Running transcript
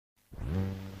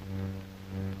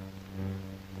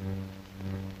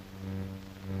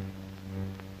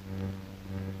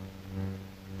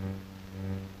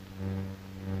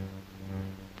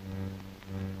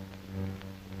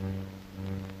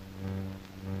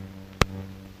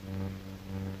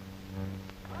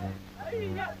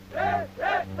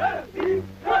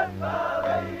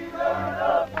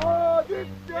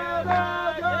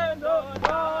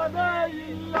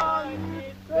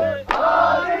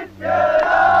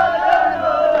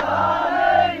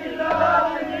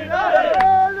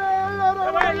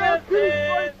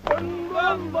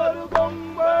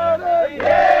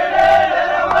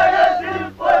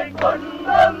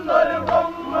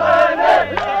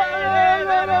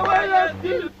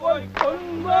വയസ്സിൽ പോയി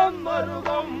കൊണ്ടൊന്നൊരു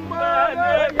കൊമ്പനെ,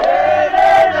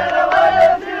 7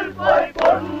 വയസ്സിൽ പോയി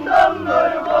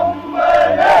കൊണ്ടൊന്നൊരു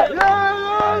കൊമ്പനെ,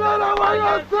 7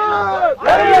 വയസ്സ്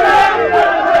 7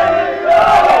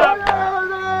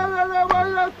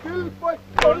 വയസ്സിൽ പോയി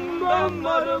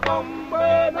കൊണ്ടൊന്നൊരു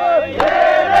കൊമ്പനെ,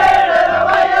 7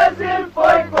 വയസ്സിൽ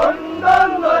പോയി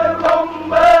കൊണ്ടൊന്നൊരു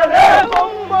കൊമ്പനെ,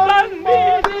 കൊമ്പൻ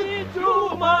വീതിച്ചു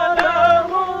മലമുകളേറിയ,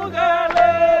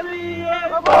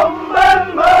 കൊമ്പൻ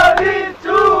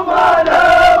മതിച്ചു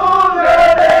മലമുകളേറിയ,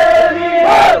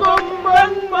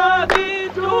 കൊമ്പൻ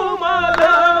മതിച്ചു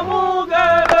മലമുകളേറിയ,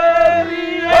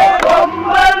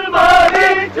 കൊമ്പൻ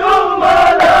മതിച്ചു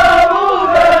മലമുകളേറിയ,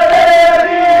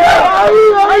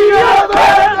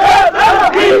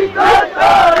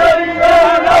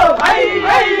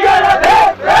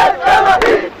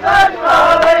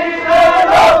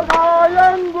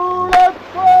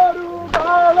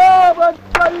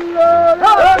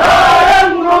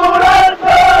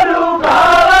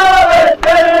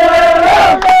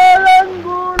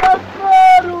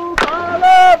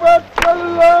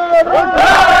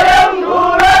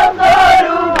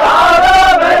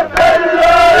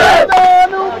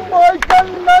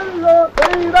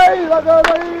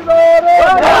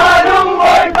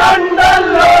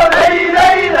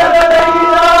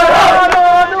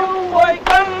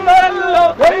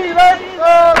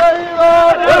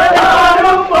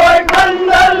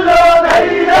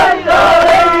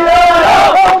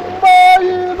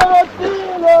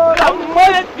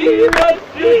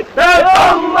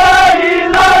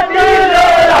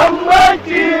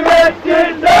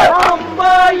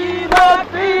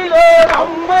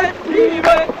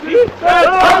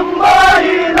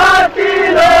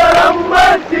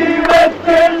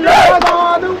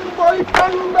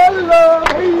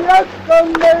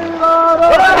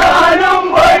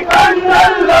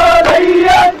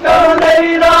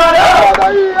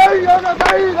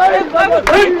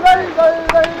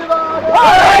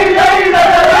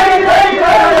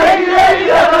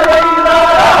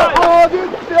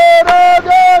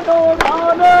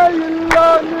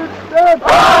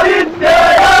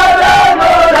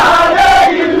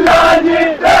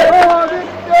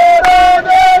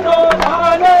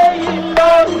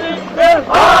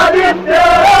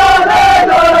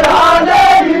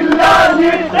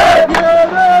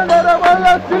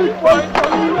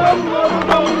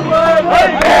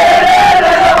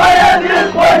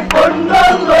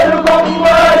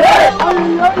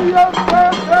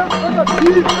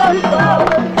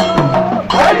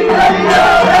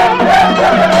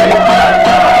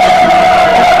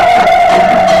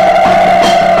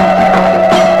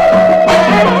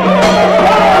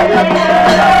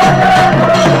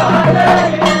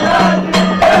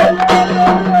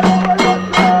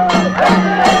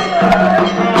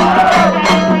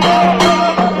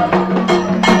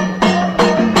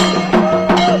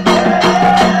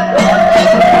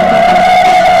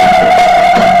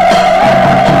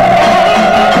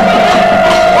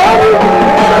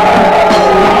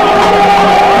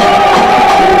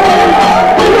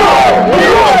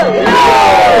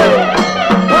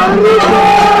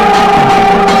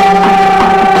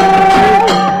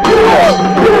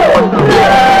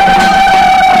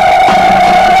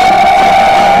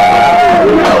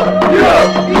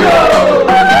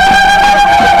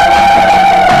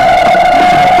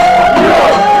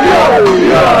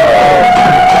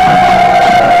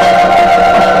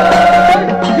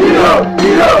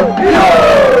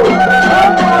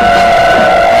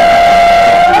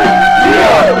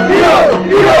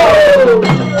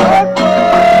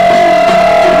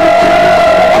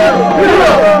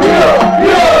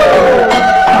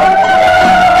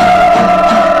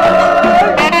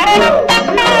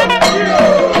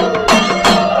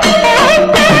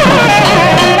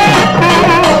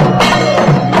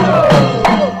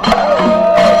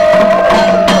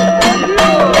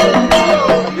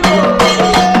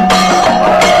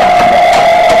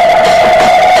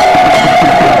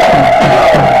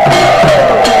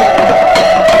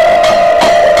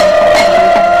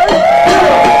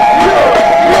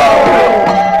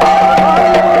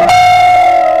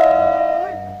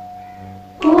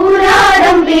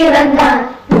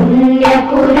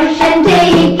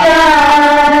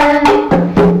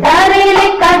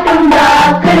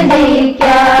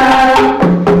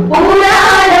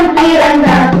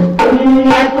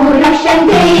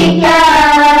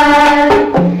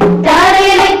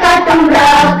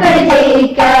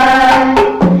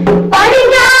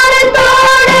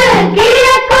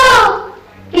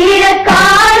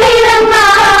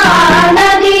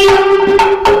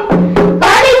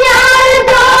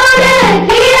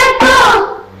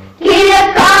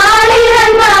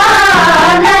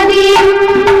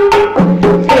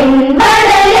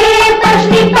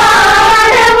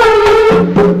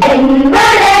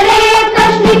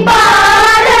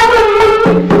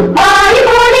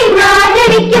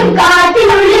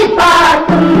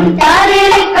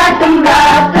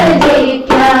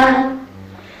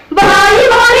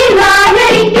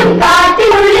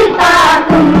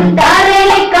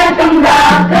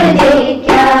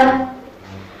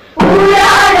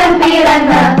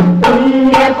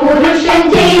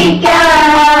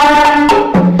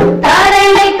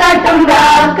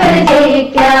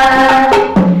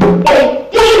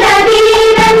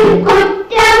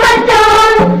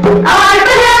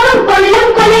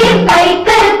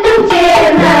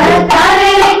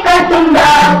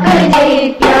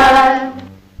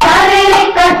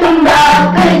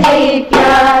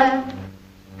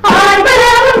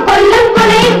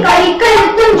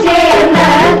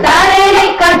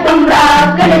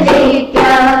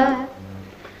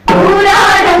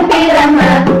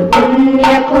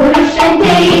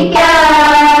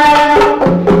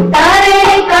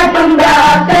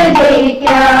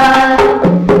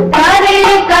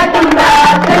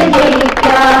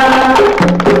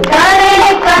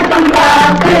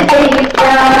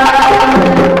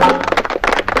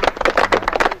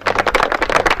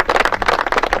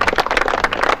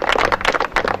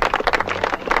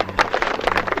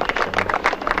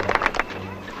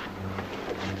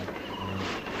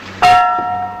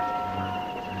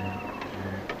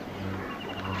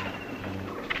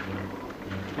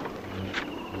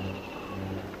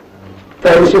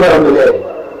 തരിശുപറമ്പിലെ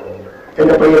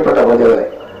എന്റെ പ്രിയപ്പെട്ട പ്രജകളെ,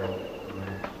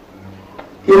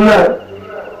 ഇന്ന്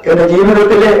എന്റെ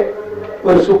ജീവിതത്തിലെ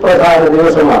ഒരു സുപ്രധാന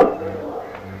ദിവസമാണ്.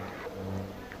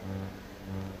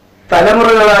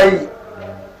 തലമുറകളായി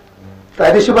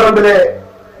തരിശുപറമ്പിലെ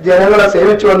ജനങ്ങളെ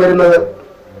സേവിച്ചു വന്നിരുന്നത്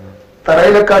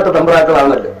തറയിലക്കാട്ട്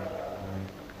തമ്പ്രാക്കളാണല്ലോ.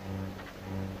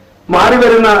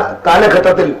 മാറിവരുന്ന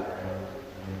കാലഘട്ടത്തിൽ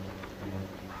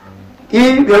ഈ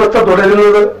വ്യവസ്ഥ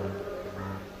തുടരുന്നത്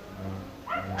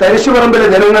തരിശുപറമ്പിലെ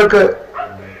ജനങ്ങൾക്ക്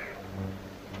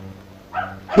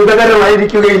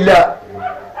ഹിതകരമായിരിക്കുകയില്ല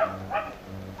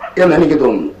എന്നെനിക്ക്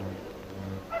തോന്നുന്നു.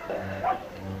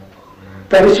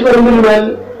 തരിശുപറമ്പിന്മേൽ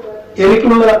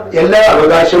എനിക്കുള്ള എല്ലാ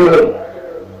അവകാശങ്ങളും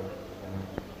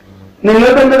നിങ്ങൾ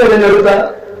തന്നെ തിരഞ്ഞെടുത്ത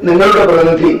നിങ്ങളുടെ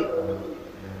പ്രതിനിധി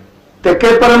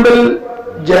തെക്കേപ്പറമ്പിൽ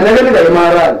ജനകന്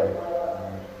കൈമാറാൻ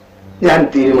ഞാൻ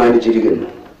തീരുമാനിച്ചിരിക്കുന്നു.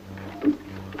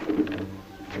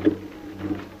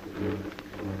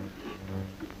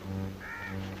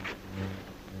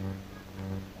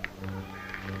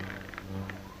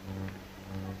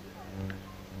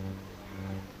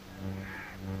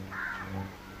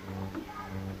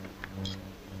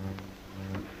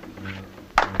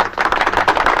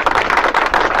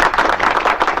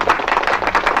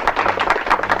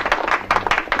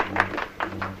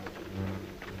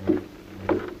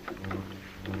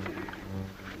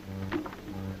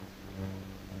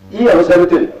 ഈ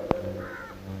അവസരത്തിൽ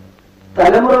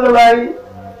തലമുറകളായി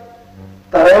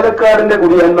തറയലക്കാടിന്റെ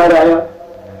കുടിയന്മാരായ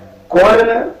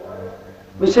കോലന്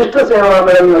വിശിഷ്ട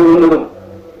സേവാമരം നൽകുന്നതും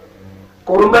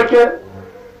കുറുമ്പയ്ക്ക്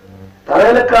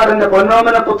തറയലക്കാടിന്റെ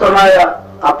പൊന്നോമന പുത്രനായ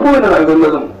അപ്പുവിന്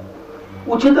നൽകുന്നതും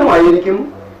ഉചിതമായിരിക്കും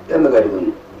എന്ന്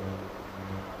കരുതുന്നു.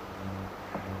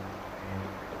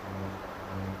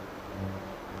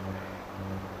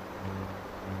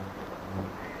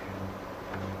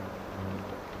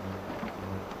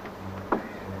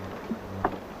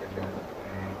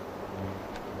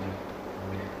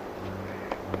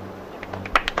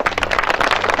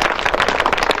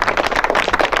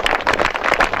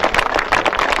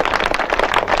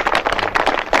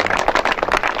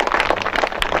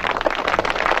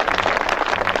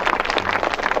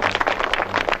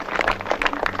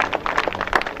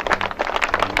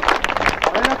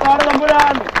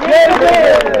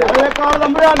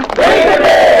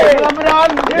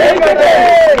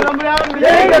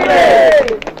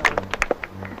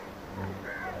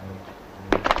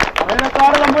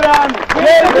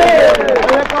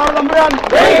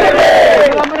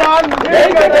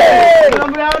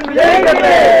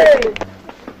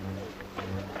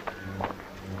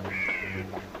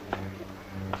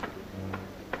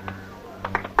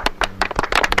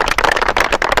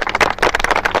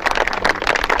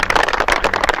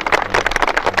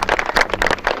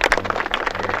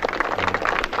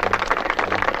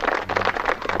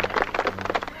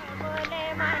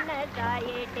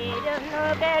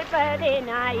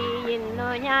 ഇന്നു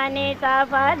ഞാനീ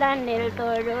സഫലനിൽ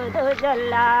തൊഴുതു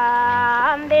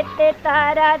ചൊല്ലാം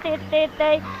തിത്തിത്താര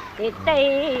തിത്തിത്തൈ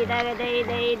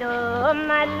തിത്തൈതോ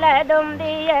നല്ലതും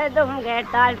തീയതും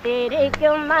കേട്ടാൽ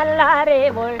തിരിക്കും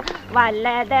നല്ലറിവുൾ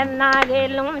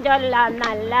വല്ലതെന്നാകിലും ചൊല്ലാം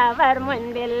നല്ലവർ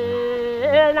മുൻപിൽ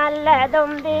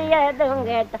നല്ലതും തീയതും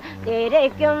കേട്ടാൽ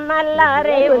തിരിക്കും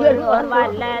നല്ലറിവുൾ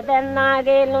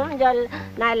വല്ലതെന്നാകിലും ചൊല്ല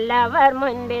നല്ലവർ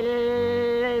മുൻപിൽ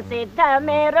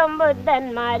സിദ്ധമേറും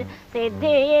ബുദ്ധന്മാർ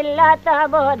സിദ്ധിയില്ലാത്ത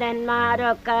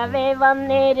ബോധന്മാരൊക്കെ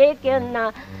വന്നിരിക്കുന്ന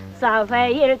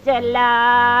സഭയിൽ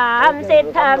ചെല്ലാം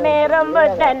സിദ്ധമേറും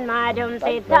ബുദ്ധന്മാരും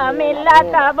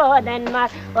സിദ്ധമില്ലാത്ത ബോധന്മാർ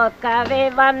ഒക്കെ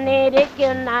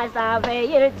വന്നിരിക്കുന്ന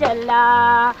സഭയിൽ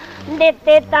ചെല്ലാം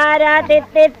തിത്തിത്താര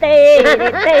തിത്തിത്തൈതോ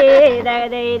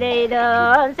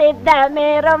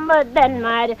സിദ്ധമേറും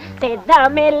ബുദ്ധന്മാർ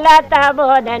സിദ്ധമില്ലാത്ത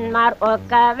ബോധന്മാർ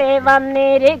ഒക്കെ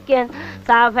വന്നിരിക്കുന്ന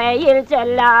സഭയിൽ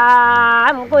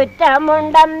ചൊല്ലാം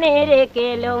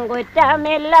കുറ്റമുണ്ടെന്നിരിക്കലും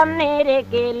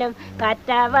കുറ്റമില്ലെന്നിരിക്കലും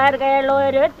കറ്റവർകൾ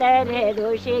ഒരുത്തരെ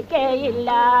ദൂഷിക്കയില്ല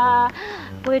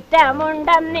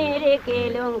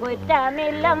കുറ്റമുണ്ടെന്നിരിക്കലും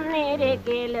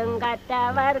കുറ്റമില്ലെന്നിരിക്കലും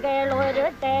കറ്റവർകൾ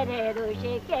ഒരുത്തരെ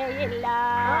ദൂഷിക്കയില്ല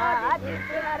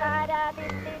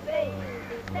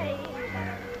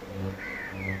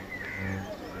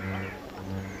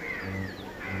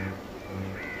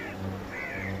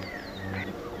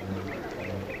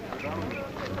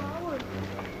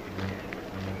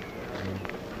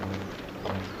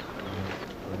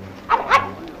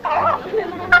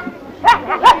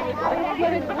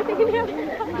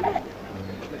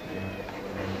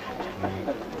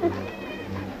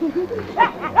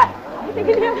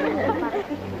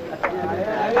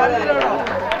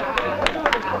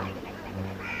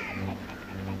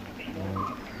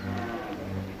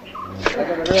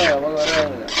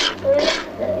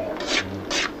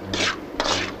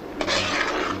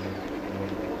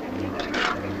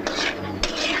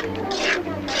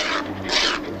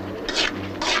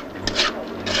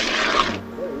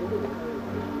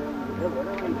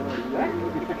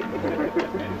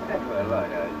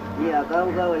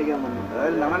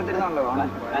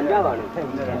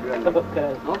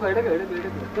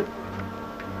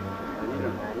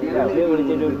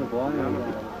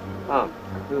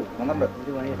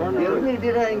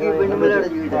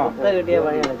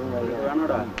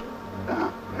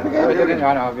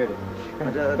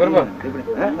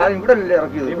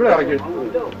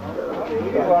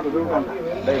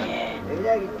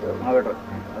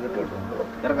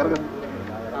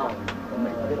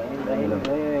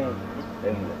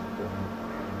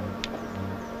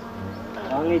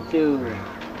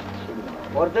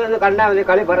പുറത്തുനിന്ന് കണ്ടാൽ മതി,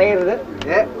 കളി പറയരുത്.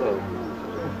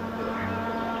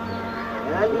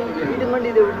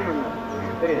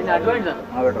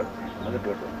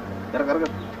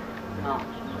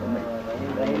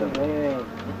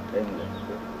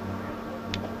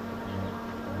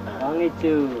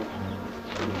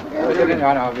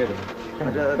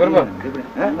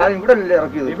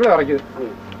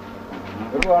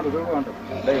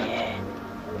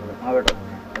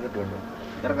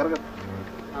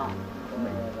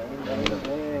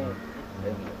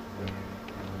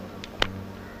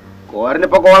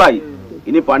 കോരനിപ്പോ കോളായി,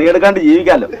 ഇനി പണിയെടുക്കാണ്ട്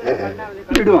ജീവിക്കാലോ.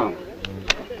 ഇടുവാ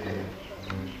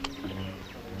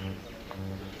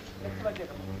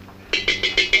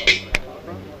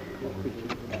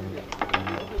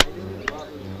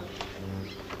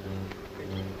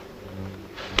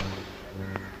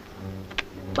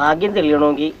ഭാഗ്യം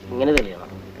തെളിയണമെങ്കിൽ ഇങ്ങനെ തെളിയണം.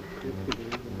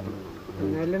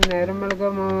 എന്നാലും നേരം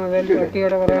വെളുക്കാൻ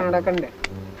പട്ടിയുടെ കുറെ നടക്കണ്ടേ.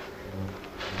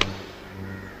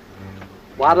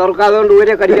 വാതുറക്കാതുകൊണ്ട്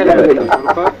ഊരെ കടിക്കാൻ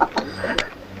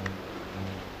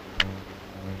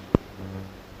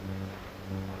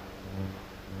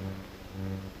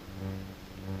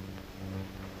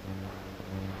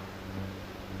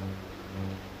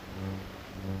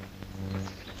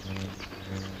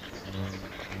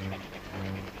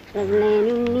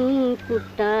കണ്ണനുണ്ണി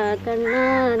കുട്ടാ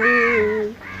കണ്ണാനി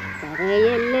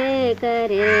കരയല്ലേ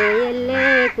കരയല്ലേ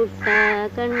കുട്ടാ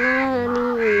കണ്ണാനി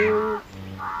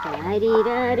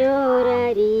രാരിരാരോ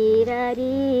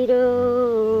രാരീരാരീരോ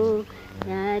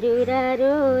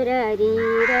രാരുരാരോ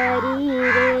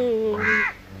രാരീരാരീരേ.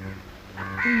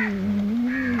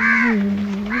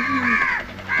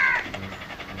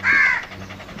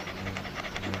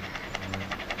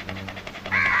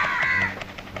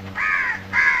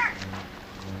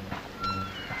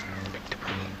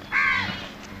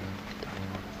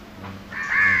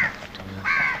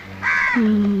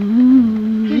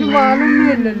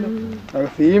 പാലൊന്നുമില്ലല്ലോ.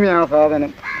 സീമയാണ്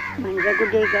സാധനം.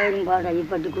 മനുഷ്യക്കുട്ടിയേക്കാളും പാടാ ഈ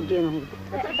പട്ടിക്കുട്ടിയെ നമുക്ക്.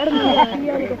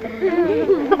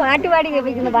 പാട്ടുപാടി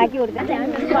കേൾപ്പിക്കുന്ന ബാക്കി കൊടുക്കാം.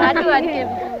 പാട്ടുപാടി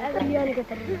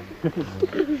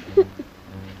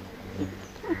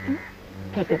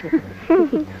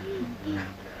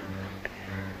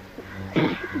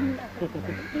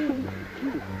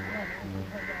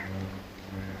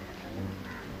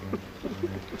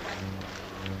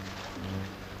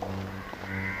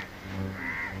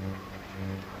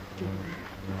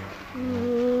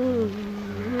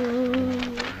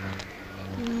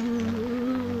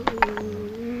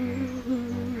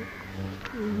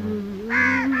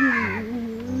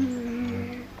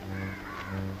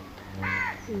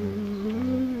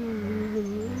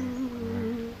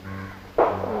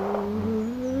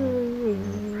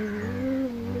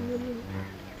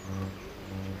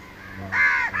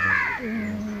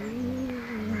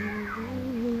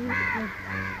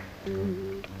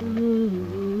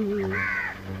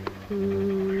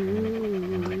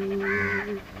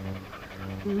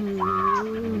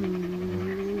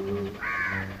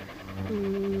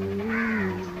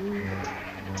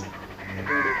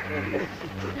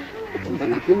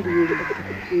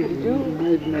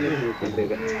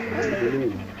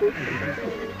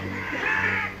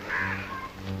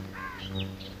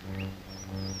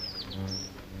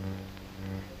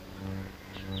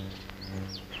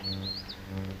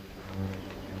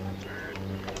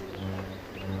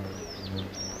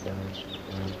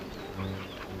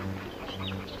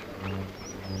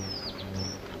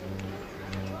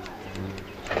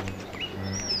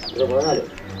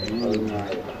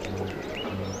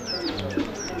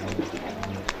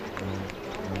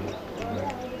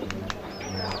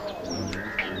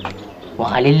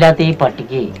വാലില്ലാത്ത ഈ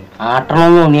പട്ടിക്ക്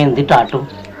ആട്ടണമെന്ന് തോന്നി എന്തിട്ടാട്ടും.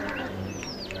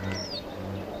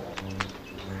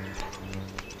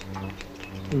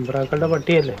 ഉംബ്രാക്കളുടെ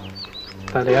പട്ടിയല്ലേ,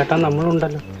 തലയാട്ടാൻ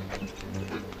നമ്മളുണ്ടല്ലോ.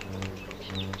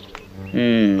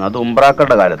 അത്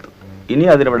ഉംബ്രാക്കളുടെ കാലത്ത്. ഇനി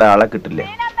അതിനിവിടെ ആളെ കിട്ടില്ലേ.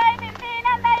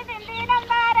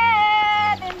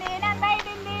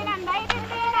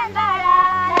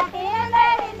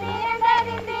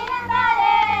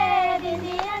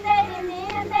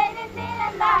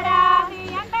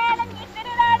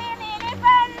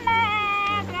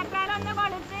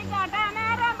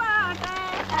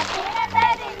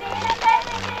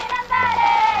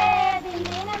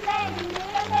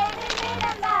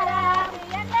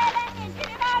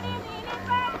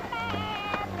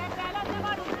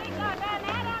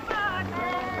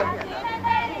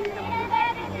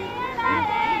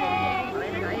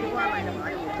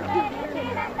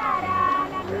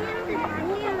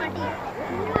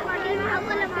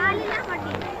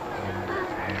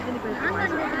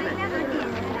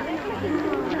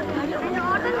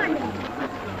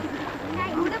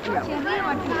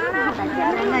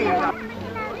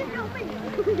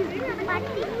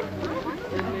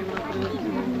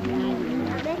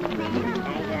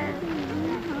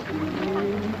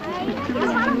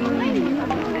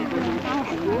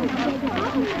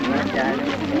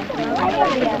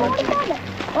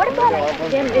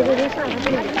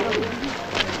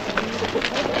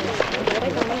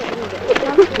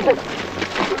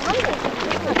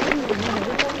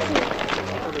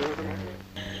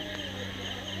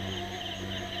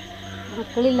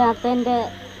 മക്കളില്ലാത്തതിൻ്റെ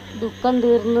ദുഃഖം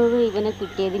തീർന്നത് ഇവനെ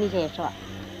കിട്ടിയതിന് ശേഷമാണ്.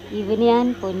 ഇവന് ഞാൻ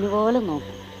പൊന്നുപോലെ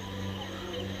നോക്കും.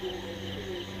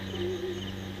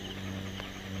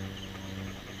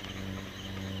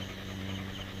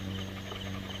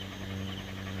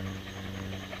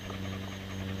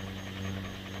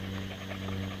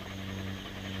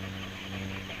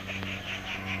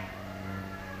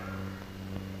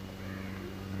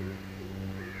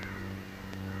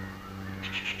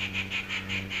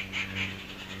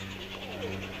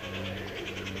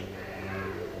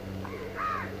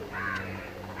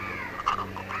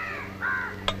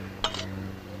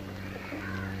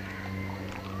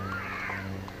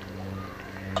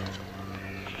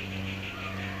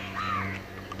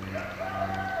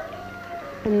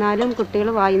 എന്നാലും കുട്ടികൾ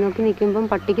വായി നോക്കി നിൽക്കുമ്പം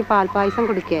പട്ടിക്ക് പാൽപ്പായസം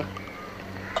കൊടുക്കേ?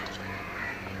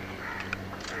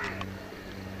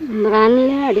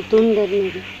 ഇമ്രാനിലെ അടുത്തുനിന്ന്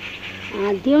തരുന്നത്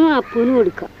ആദ്യം അപ്പൂന്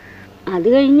കൊടുക്കാം, അത്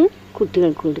കഴിഞ്ഞ്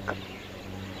കുട്ടികൾക്ക് കൊടുക്കാം.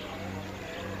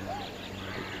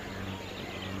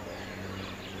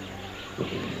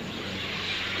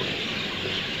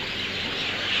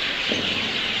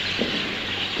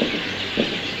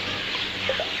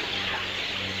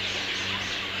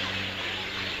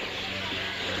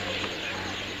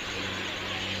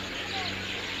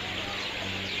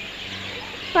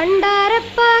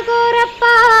 പണ്ടാരപ്പ കോരപ്പ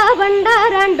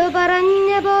പണ്ടാരാണ്ടു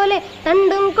പറഞ്ഞ പോലെ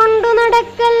തണ്ടും കൊണ്ടു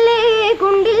നടക്കല്ലേ,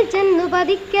 കുണ്ടിൽ ചെന്നു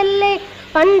പതിക്കല്ലേ.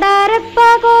 പണ്ടാരപ്പ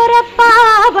കോരപ്പ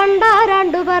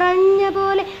പണ്ടാരാണ്ടു പറഞ്ഞ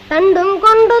പോലെ തണ്ടും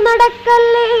കൊണ്ടു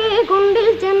നടക്കല്ലേ, കുണ്ടിൽ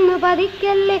ചെന്നു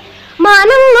പതിക്കല്ലേ.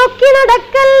 മാനം നോക്കി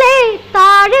നടക്കല്ലേ,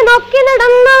 താഴെ നോക്കി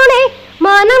നടന്നോണേ.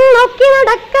 മാനം നോക്കി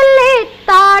നടക്കല്ലേ,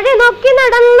 താഴെ നോക്കി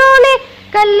നടന്നോണേ.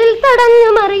 കല്ലിൽ തടഞ്ഞു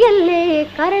മറിയല്ലേ,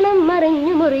 കാരണം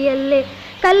മറിഞ്ഞു മുറിയല്ലേ.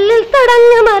 കല്ലിൽ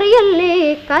തടഞ്ഞു മറിയല്ലേ,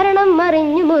 കാരണം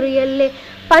മറിഞ്ഞു മുറിയല്ലേ.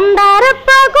 പണ്ടാരപ്പ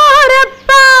കോരപ്പ.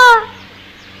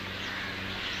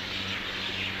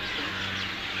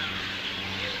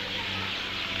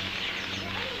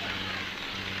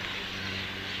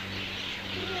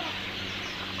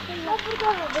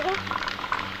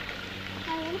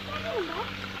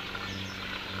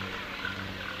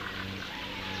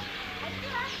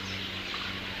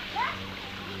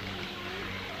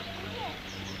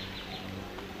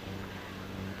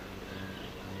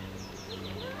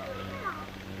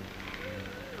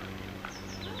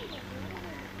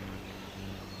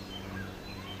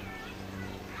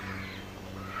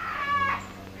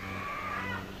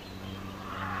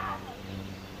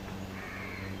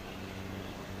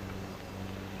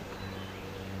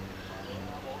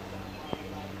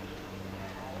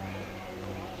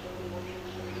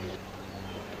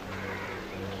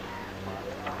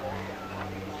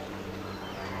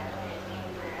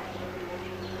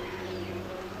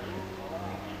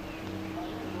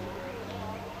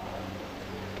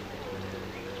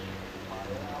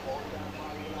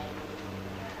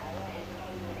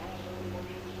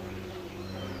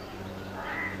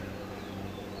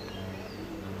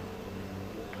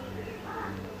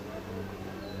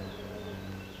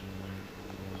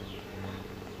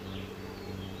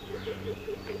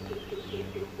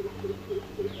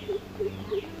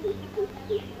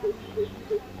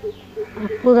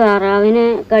 അപ്പു താറാവിനെ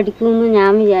കടിക്കുമെന്ന്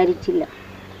ഞാൻ വിചാരിച്ചില്ല.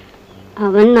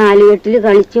 അവൻ നാലുകെട്ടിൽ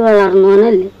കളിച്ച്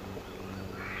വളർന്നവനല്ലേ.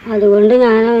 അതുകൊണ്ട്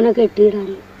ഞാൻ അവനെ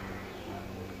കെട്ടിയിടാണ്.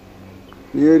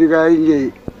 നീ ഒരു കാര്യം ചെയ്,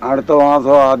 അടുത്ത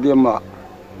മാസം ആദ്യം വാ.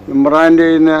 ഇമ്രാൻ്റെ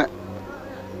കയ്യിൽ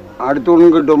അടുത്തൊന്നും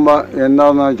കിട്ടുമ്പോൾ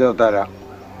എന്താണെന്ന് വെച്ചാൽ തരാം.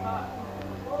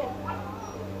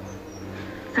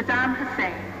 Saddam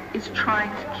Hussein is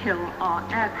trying to kill our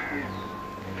aircrew.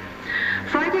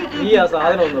 Friday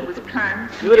evening was planned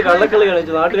to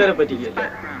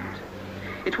background.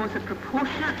 It was a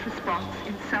proportionate response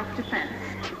in self-defense.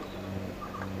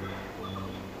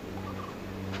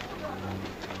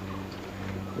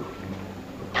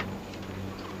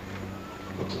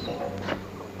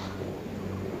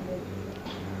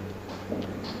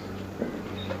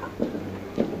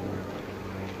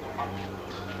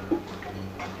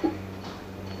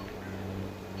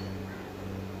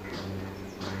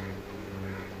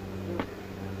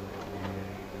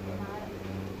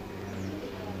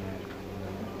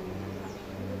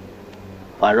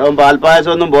 പഴവും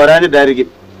പാൽപ്പായസം ഒന്നും പോരാഞ്ഞിട്ടായിരിക്കും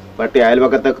പട്ടി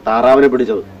അയൽപക്കത്തെ താറാവിനെ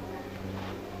പിടിച്ചത്.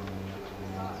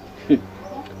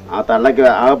 ആ തള്ളയ്ക്ക്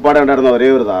ആകപ്പാടെ ഉണ്ടായിരുന്ന ഒരേ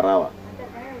ഒരു താറാവാ.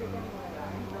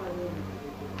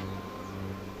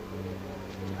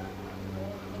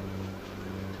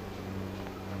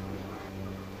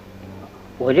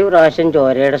 ഒരു പ്രാവശ്യം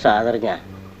ചോരയുടെ സാധറിഞ്ഞ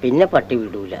പിന്നെ പട്ടി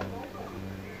വിടൂല.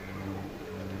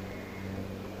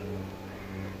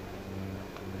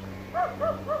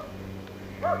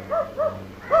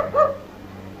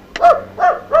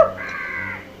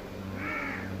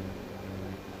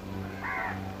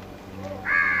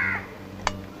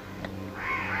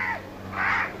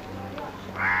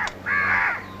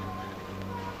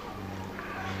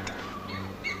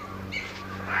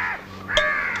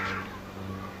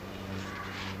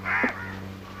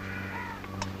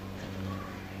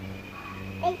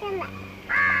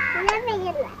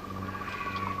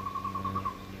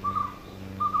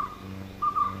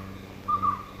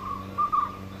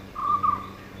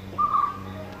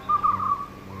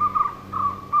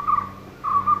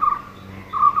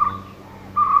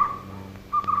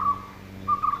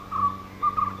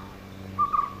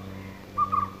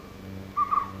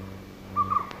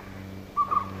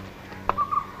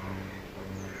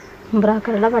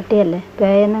 ഉംബ്രാക്കളുടെ പട്ടിയല്ലേ,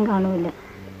 പേയൊന്നും കാണൂല.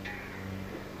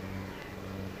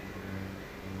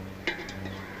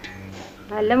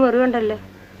 നല്ല മുറിവുണ്ടല്ലോ,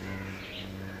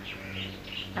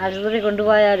 ആശുപത്രി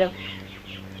കൊണ്ടുപോയാലോ?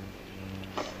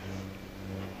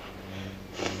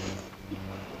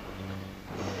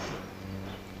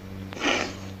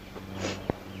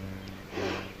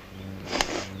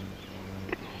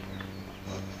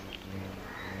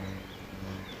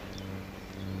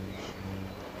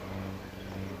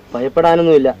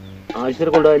 ഭയപ്പെടാനൊന്നുമില്ല.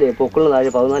 ആശുപത്രി കൊണ്ടുപോയാലേ പൊക്കളിന് താഴെ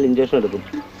 14 ഇഞ്ചക്ഷൻ എടുക്കും.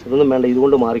 ഇതൊന്നും വേണ്ട,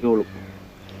 ഇതുകൊണ്ട് മാറിക്കോളും.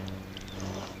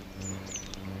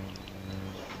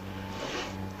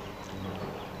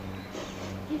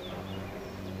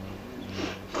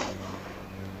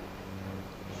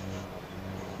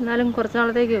 എന്നാലും കുറച്ച്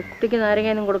നാളത്തേക്ക് കുട്ടിക്ക്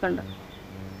നാരങ്ങയൊന്നും കൊടുക്കണ്ട.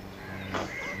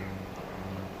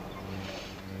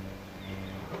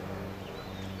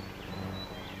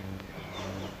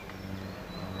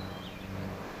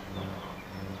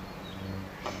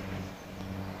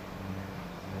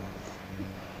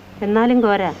 എന്നാലും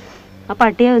കോര, ആ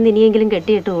പട്ടിയെ ഒന്ന് ഇനിയെങ്കിലും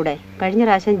കെട്ടിയിട്ടുകൂടെ? കഴിഞ്ഞ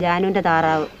പ്രാവശ്യം ജാനുവിൻ്റെ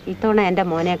താറാവ്, ഇത്തവണ എൻ്റെ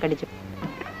മോനെ കടിച്ചു.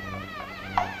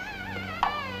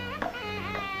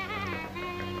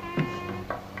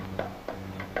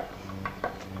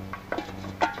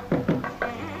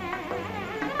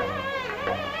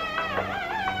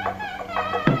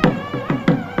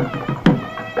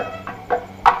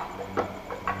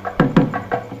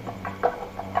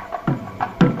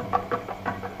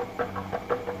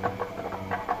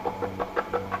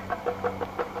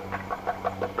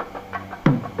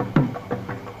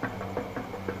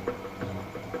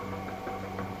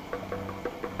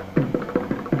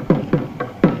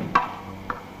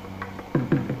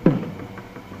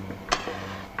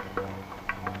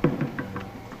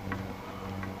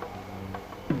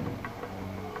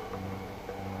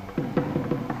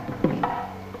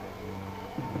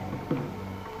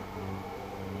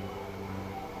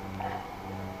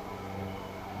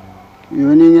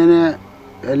 ഇവനിങ്ങനെ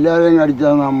എല്ലാവരെയും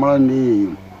കടിച്ചാൽ നമ്മളെന്ത്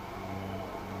ചെയ്യും?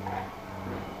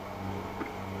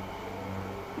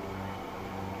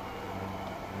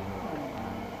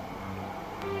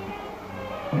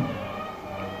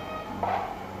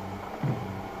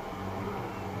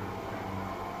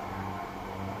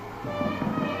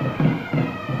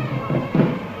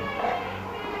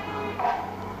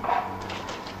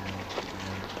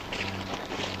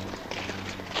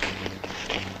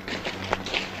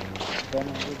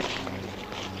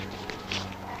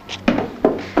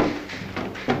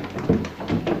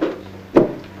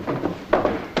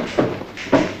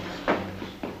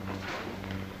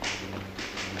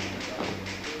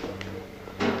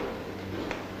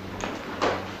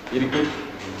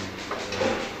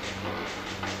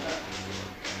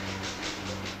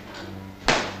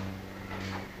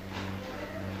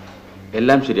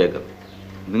 എല്ലാം ശരിയാക്കാം.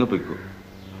 നിങ്ങൾ പൊയ്ക്കോ.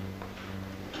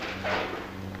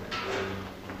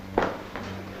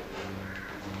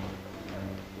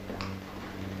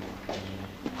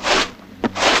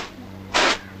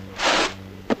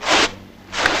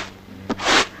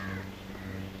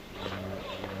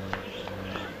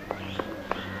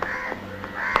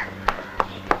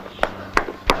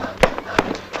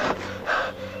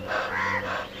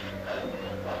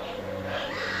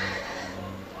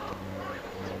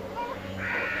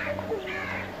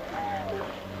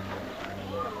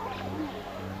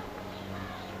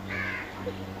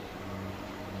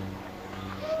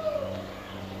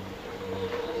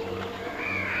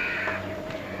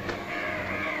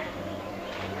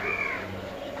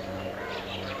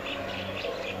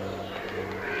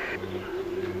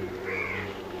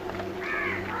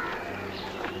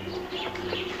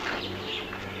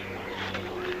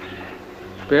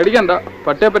 പേടിക്കണ്ട,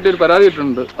 പട്ടിയെ പറ്റി ഒരു പരാതി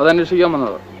ഇട്ടിട്ടുണ്ട്, അത് അന്വേഷിക്കാൻ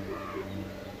വന്നതാ.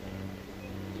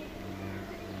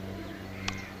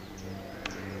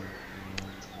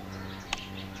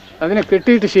 അതിനെ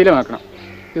കെട്ടിയിട്ട് ശീലമാക്കണം.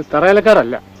 ഇത്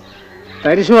തറയിലക്കാരല്ല,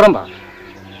 തരിശുറമ്പാ.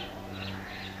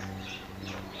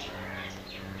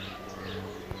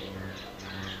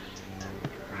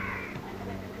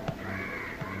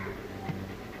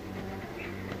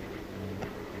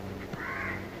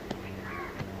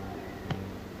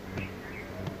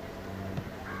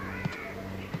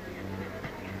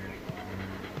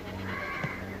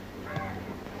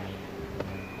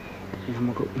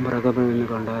 നമുക്ക് മൃഗമെന്ന്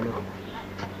കണ്ടാലോ?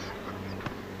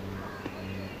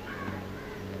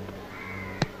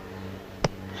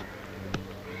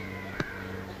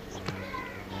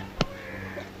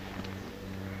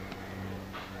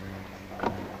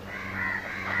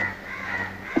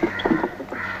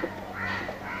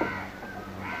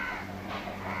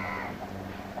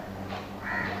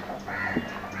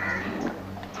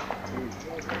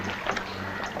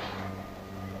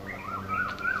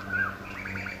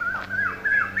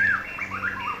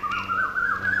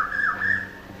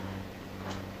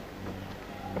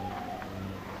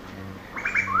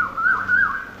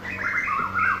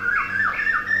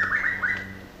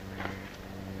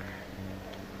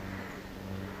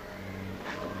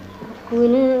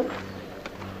 അക്കുവിന്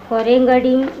കുറേയും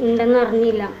കടിയും ഉണ്ടെന്ന്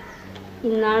അറിഞ്ഞില്ല.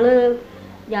 ഇന്നാള്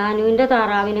ജാനുവിൻ്റെ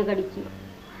താറാവിനെ കടിച്ചു.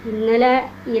 ഇന്നലെ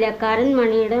ഇലക്കാരൻ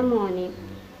മണിയുടെ മോനെ.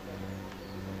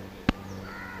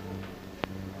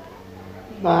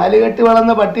 4 കെട്ടി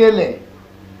വളർന്ന പട്ടിയല്ലേ,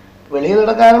 വെളിയിൽ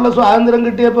നടക്കാനുള്ള സ്വാതന്ത്ര്യം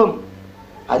കിട്ടിയപ്പം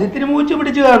അതിത്തിരി മൂച്ചു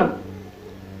പിടിച്ചു കാണും.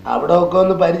 അവിടെ ഒക്കെ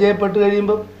ഒന്ന് പരിചയപ്പെട്ട്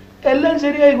കഴിയുമ്പം എല്ലാം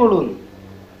ശരിയായിക്കൊള്ളുന്നു.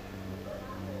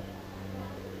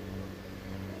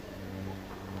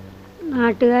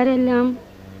 നാട്ടുകാരെല്ലാം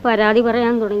പരാതി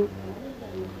പറയാൻ തുടങ്ങി.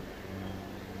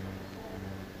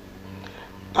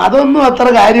 അതൊന്നും അത്ര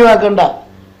കാര്യമാക്കണ്ട.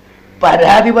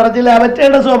 പരാതി പറച്ചില്ല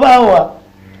അവറ്റയുടെ സ്വഭാവമാ.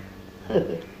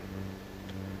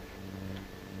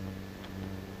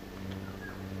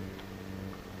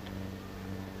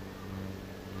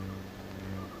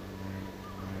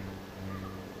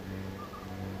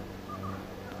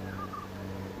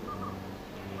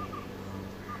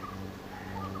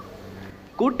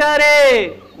 കൂട്ടാരേ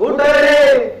കൂട്ടാരേ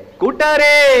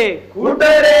കൂട്ടാരേ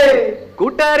കൂട്ടാരേ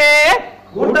കൂട്ടാരേ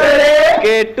കൂട്ടാരേ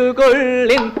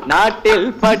കേട്ടുകൊള്ളിൻ നാട്ടിൽ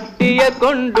പട്ടിയെ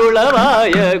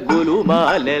കൊണ്ടുളവായ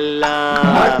ഗുലുമാലല്ല,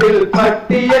 നാട്ടിൽ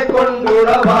പട്ടിയെ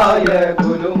കൊണ്ടുളവായ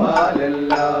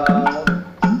ഗുലുമാലല്ല.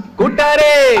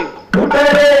 കൂട്ടാരേ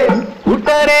കൂട്ടാരേ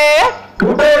കൂട്ടാരേ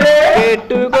കൂട്ടാരേ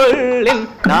കേട്ടുകൊള്ളിൻ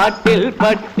നാട്ടിൽ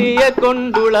പട്ടിയെ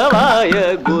കൊണ്ടുളവായ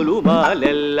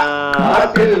ഗുലുമാലല്ല,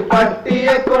 നാട്ടിൽ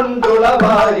പട്ടിയെ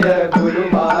കൊണ്ടുളവായ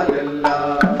ഗുലുമാലല്ല.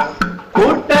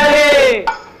 കൂട്ടരേ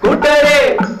കൂട്ടരേ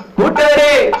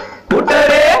കൂട്ടരേ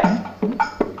കൂട്ടരേ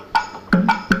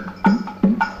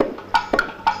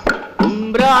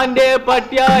ഉംറാന്റെ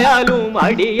പട്ടിയായാലും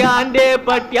അടിയാന്റെ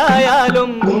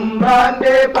പട്ടിയായാലും,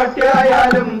 ഉംറാന്റെ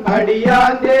പട്ടിയായാലും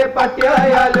അടിയാന്റെ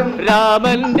പട്ടിയായാലും,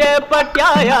 രാമന്റെ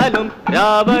പട്ടിയായാലും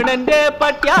രാവണന്റെ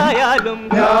പട്ടിയായാലും,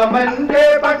 രാമന്റെ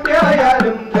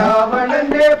പട്ടിയായാലും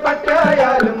രാവണന്റെ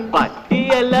പട്ടിയായാലും,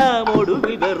 പട്ടിയെല്ലാം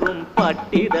ഒടുവിൽ വെറും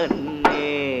പട്ടി തന്നെ,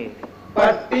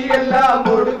 പട്ടിയെല്ലാം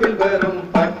ഒടുവിൽ വെറും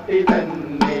പട്ടി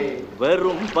തന്നെ,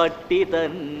 വെറും പട്ടി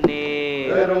തന്നെ,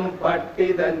 വെറും പട്ടി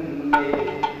തന്നെ.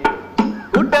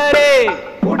 കൂട്ടരേ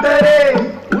കൂട്ടരേ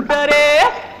കൂട്ടരേ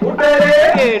കൂട്ടരേ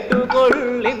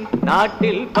കേട്ടുകൊള്ളിൻ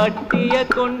നാട്ടിൽ പട്ടിയെ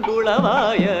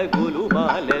കൊണ്ടുളവായ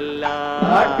ഗുലുമാലല്ല,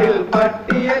 നാട്ടിൽ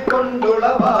പട്ടിയെ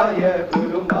കൊണ്ടുളവായ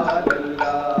ഗുലുമാലല്ല.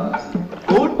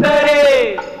 കൂട്ടരേ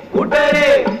കൂട്ടരേ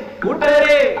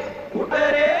കൂട്ടരേ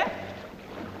കൂട്ടരേ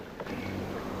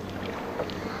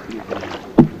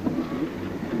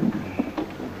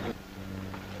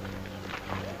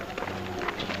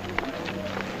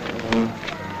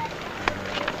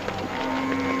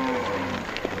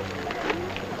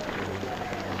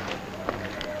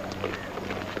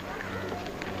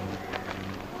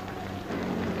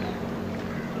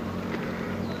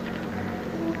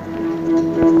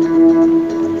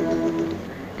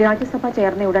രാജ്യസഭ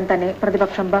ചേർന്നയുടൻ തന്നെ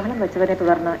പ്രതിപക്ഷം ബഹളം വെച്ചതിനെ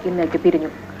തുടർന്ന് ഇന്നേക്ക് പിരിഞ്ഞു.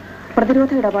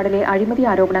 പ്രതിരോധ ഇടപാടിലെ അഴിമതി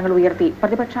ആരോപണങ്ങൾ ഉയർത്തി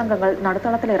പ്രതിപക്ഷാംഗങ്ങൾ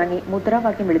നടുത്തളത്തിലിറങ്ങി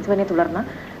മുദ്രാവാക്യം വിളിച്ചതിനെ തുടർന്ന്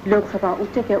ലോക്സഭ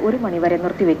ഉച്ചയ്ക്ക് 1 മണിവരെ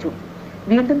നിർത്തിവെച്ചു.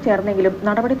 വീണ്ടും ചേർന്നെങ്കിലും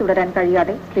നടപടി തുടരാൻ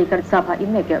കഴിയാതെ സ്പീക്കർ സഭ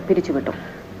ഇന്നേക്ക് പിരിച്ചുവിട്ടു.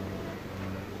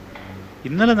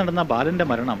 ഇന്നലെ നടന്ന ബാലന്റെ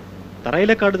മരണം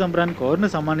തറയിലക്കാട് തമ്പ്രാൻ കോറിന്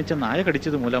സമ്മാനിച്ച നായ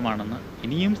കടിച്ചത് മൂലമാണെന്ന്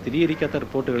ഇനിയും സ്ഥിരീകരിക്കാത്ത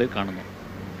റിപ്പോർട്ടുകളിൽ കാണുന്നു.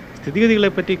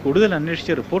 സ്ഥിതിഗതികളെപ്പറ്റി കൂടുതൽ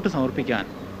അന്വേഷിച്ച് റിപ്പോർട്ട് സമർപ്പിക്കാൻ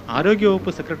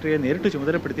ആരോഗ്യവകുപ്പ് സെക്രട്ടറിയെ നേരിട്ട്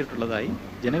ചുമതലപ്പെടുത്തിയിട്ടുള്ളതായി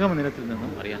ജനകമന്ദിരത്തിൽ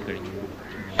നിന്നും അറിയാൻ കഴിഞ്ഞു.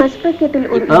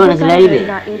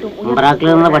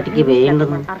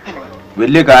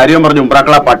 വലിയ കാര്യം പറഞ്ഞു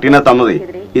ഉമ്പ്രാക്കള പട്ടിനെ തന്നതേ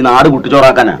ഈ നാട്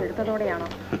കുട്ടിച്ചോറാക്കാനാ.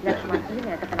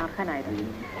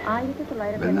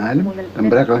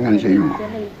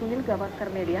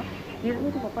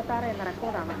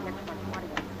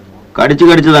 കടിച്ചു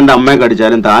കടിച്ച് തന്റെ അമ്മയെ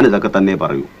കടിച്ചാലും താൻ ഇതൊക്കെ തന്നെ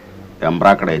പറയൂ.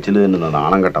 എംബ്രാക്കട എച്ചില് തിന്നുന്ന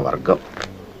നാണം കെട്ട വർഗം.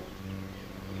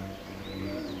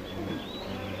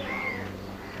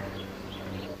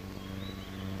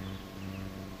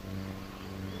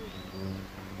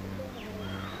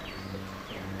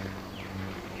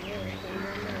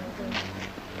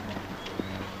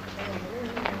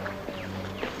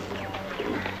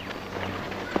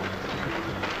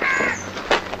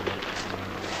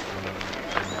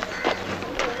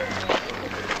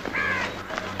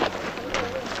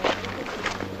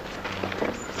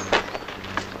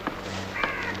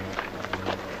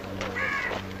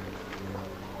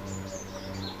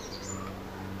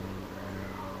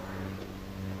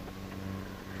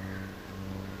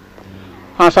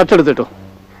 ആ ഷർട്ട് എടുത്തിട്ടോ,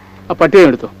 ആ പട്ടിയും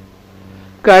എടുത്തോ.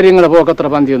 കാര്യങ്ങൾ പോക്കത്ര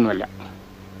പന്തിയൊന്നുമല്ല.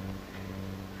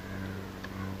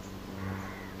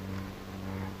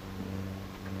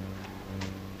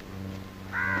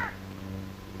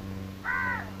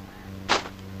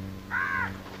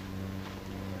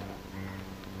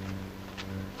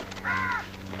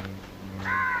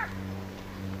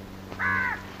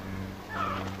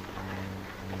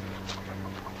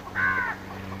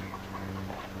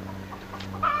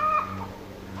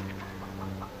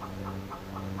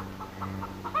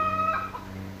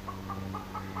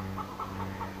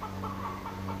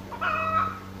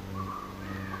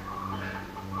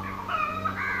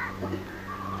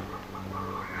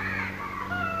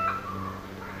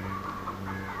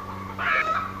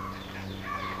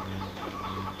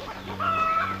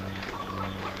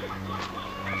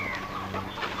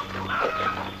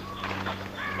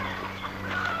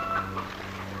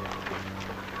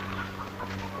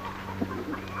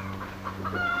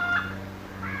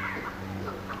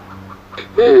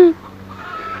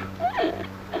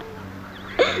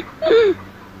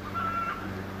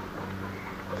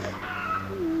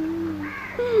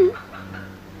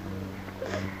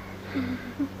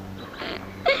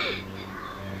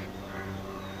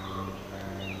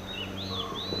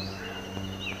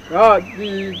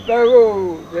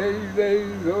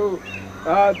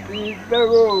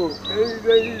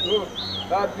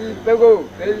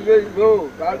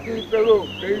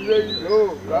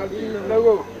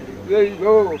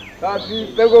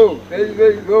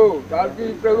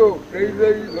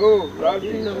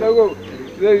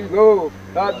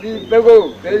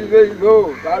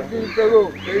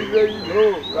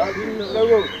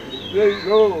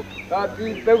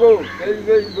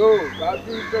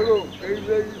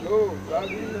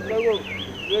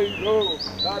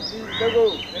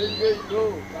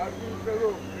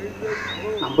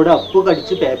 നമ്മുടെ അപ്പു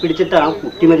കടിച്ച് പേപ്പിടിച്ചിട്ടാണ്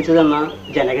കുട്ടി മരിച്ചതെന്ന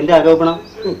ജനകന്റെ ആരോപണം.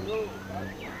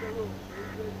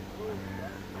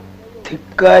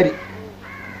 ധിക്കാരി.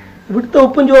 ഇവിടുത്തെ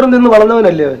ഉപ്പും ചോറും നിന്ന്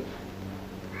വളർന്നവനല്ലേ അവൻ.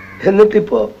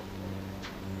 എന്നിട്ടിപ്പോ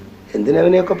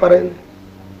എന്തിനവനെയൊക്കെ പറയുന്നു?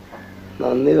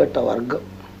 നന്ദി കെട്ട വർഗം.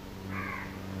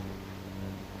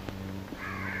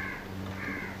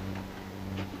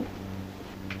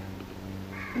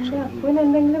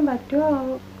 എന്തെങ്കിലും പറ്റുമോ?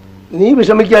 നീ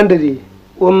വിഷമിക്കാണ്ടരി,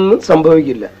 ഒന്നും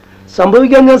സംഭവിക്കില്ല.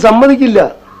 സംഭവിക്കാൻ ഞാൻ സമ്മതിക്കില്ല.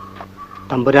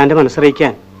 തമ്പുരാന്റെ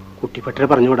മനസ്സറിയിക്കാൻ കുട്ടിപ്പട്ടരെ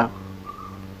പറഞ്ഞുവിടാം.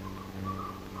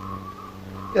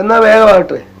 എന്നാ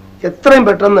വേഗമാകട്ടെ, എത്രയും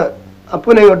പെട്ടെന്ന്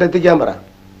അപ്പുനെ ഇങ്ങോട്ട് എത്തിക്കാൻ പറ.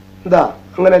 എന്താ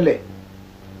അങ്ങനല്ലേ?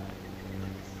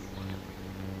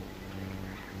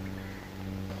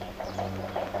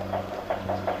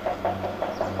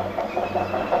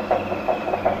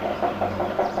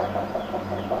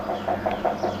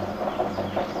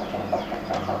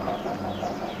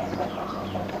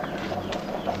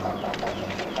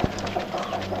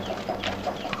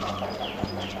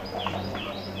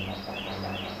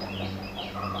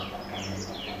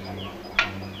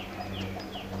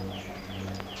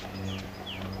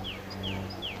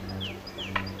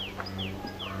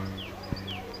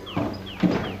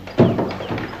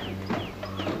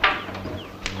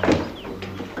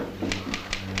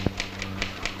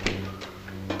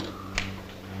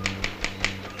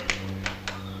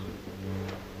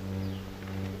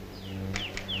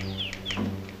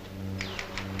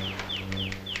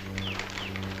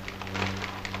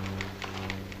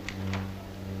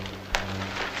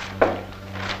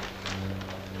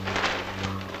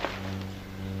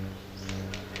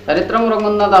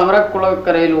 ചരിത്രമുറങ്ങുന്ന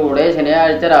താമരക്കുളക്കരയിലൂടെ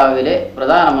ശനിയാഴ്ച രാവിലെ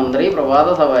പ്രധാനമന്ത്രി പ്രഭാത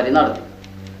സവാരി നടത്തി.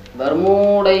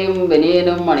 ബർമൂഡയും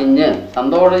ബനിയനും അണിഞ്ഞ്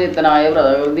സന്തോഷചിത്തനായ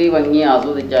പ്രകൃതി ഭംഗി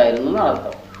ആസ്വദിച്ചായിരുന്നു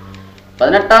നടത്തം.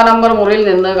 18 നമ്പർ മുറിയിൽ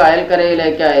നിന്ന്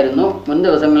കായൽക്കരയിലേക്കായിരുന്നു മുൻ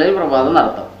ദിവസങ്ങളിൽ പ്രഭാത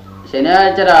നടത്തം.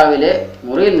 ശനിയാഴ്ച രാവിലെ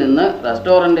മുറിയിൽ നിന്ന്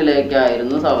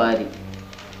റെസ്റ്റോറൻറ്റിലേക്കായിരുന്നു സവാരി.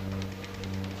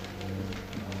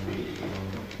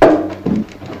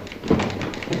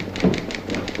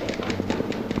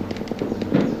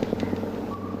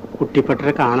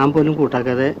 കുട്ടിപ്പട്ടരെ കാണാൻ പോലും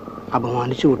കൂട്ടാക്കാതെ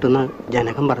അപമാനിച്ചു കൂട്ടുന്ന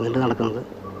ജനകം പറഞ്ഞിട്ട് നടക്കുന്നത്.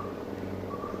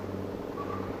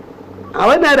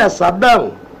 അവനാരാ സദ്ദാം?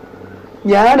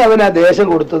 ഞാൻ അവനാ ദേശം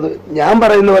കൊടുത്തത് ഞാൻ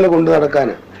പറയുന്ന പോലെ കൊണ്ടു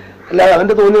നടക്കാനാ, അല്ലാതെ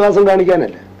അവന്റെ തോന്നിവാസം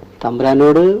കാണിക്കാനല്ല.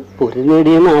 തമ്പുരാനോട് പൊരുതി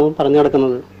നേടിയെന്ന് അവൻ പറഞ്ഞു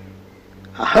നടക്കുന്നത്.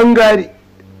 അഹങ്കാരി.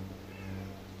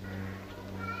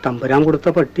 തമ്പുരാൻ കൊടുത്ത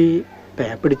പട്ടി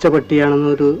പേപ്പിടിച്ച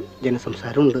പട്ടിയാണെന്നൊരു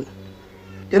ജനസംസാരമുണ്ട്.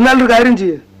 എന്നാലൊരു കാര്യം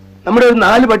ചെയ്യ്, നമ്മുടെ ഒരു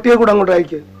 4 പട്ടിയെ കൂടെ അങ്ങോട്ട്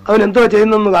അയക്ക്. അവൻ എന്തോ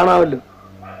ചെയ്യുന്നെന്ന് കാണാമല്ലോ.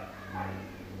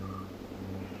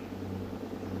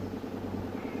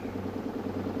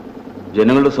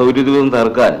 ജനങ്ങളുടെ സൗകര്യവും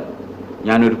തകർക്കാൻ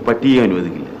ഞാനൊരു പട്ടിയെ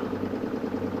അനുവദിക്കില്ല.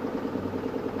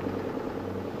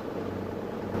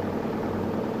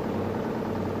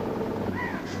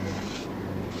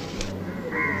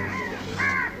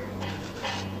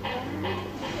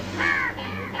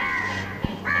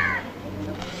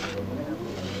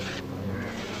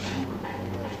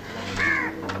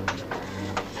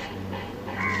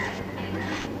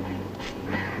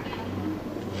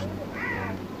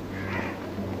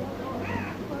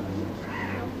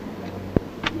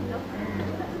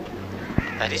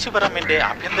 തരിശുപറമ്പിന്റെ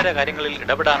ആഭ്യന്തര കാര്യങ്ങളിൽ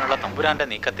ഇടപെടാനുള്ള തമ്പുരാന്റെ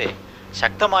നീക്കത്തെ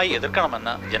ശക്തമായി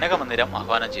എതിർക്കണമെന്ന് ജനകമന്ദിരം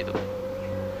ആഹ്വാനം ചെയ്തു.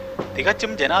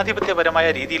 തികച്ചും ജനാധിപത്യപരമായ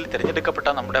രീതിയിൽ തിരഞ്ഞെടുക്കപ്പെട്ട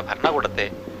നമ്മുടെ ഭരണകൂടത്തെ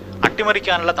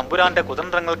അട്ടിമറിക്കാനുള്ള തമ്പുരാന്റെ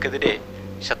കുതന്ത്രങ്ങൾക്കെതിരെ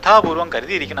ശ്രദ്ധാപൂർവം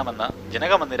കരുതിയിരിക്കണമെന്ന്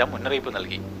ജനകമന്ദിരം മുന്നറിയിപ്പ്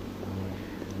നൽകി.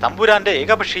 തമ്പുരാന്റെ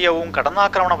ഏകപക്ഷീയവും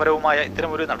കടന്നാക്രമണപരവുമായ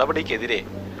ഇത്തരമൊരു നടപടിക്കെതിരെ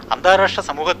അന്താരാഷ്ട്ര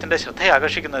സമൂഹത്തിന്റെ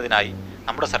ശ്രദ്ധയാകർഷിക്കുന്നതിനായി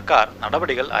നമ്മുടെ സർക്കാർ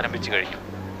നടപടികൾ ആരംഭിച്ചു കഴിഞ്ഞു.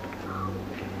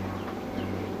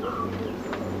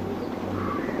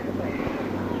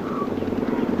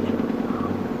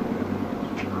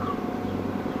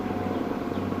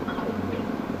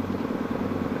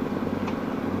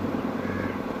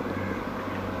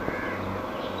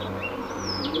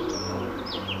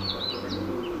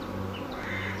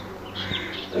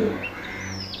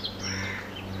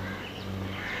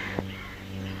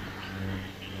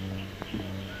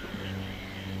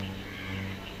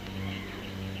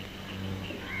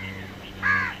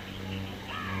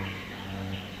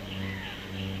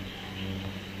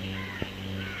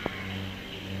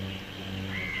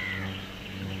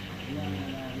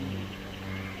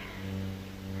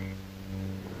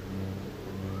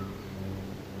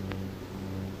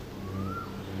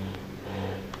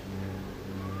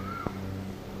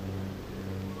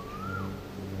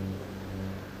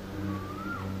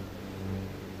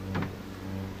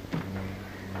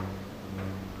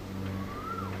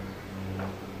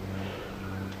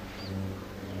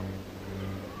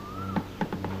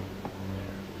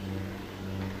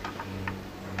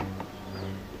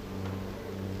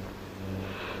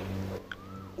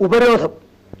 ഉപരോധം,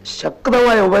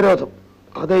 ശക്തമായ ഉപരോധം,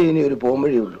 അതേ ഇനി ഒരു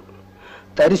പോംവഴിയുള്ളൂ.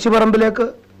 തരിശുപറമ്പിലേക്ക്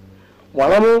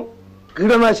വളമോ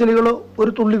കീടനാശിനികളോ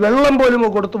ഒരു തുള്ളി വെള്ളം പോലുമോ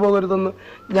കൊടുത്തു പോകരുതെന്ന്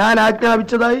ഞാൻ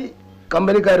ആജ്ഞാപിച്ചതായി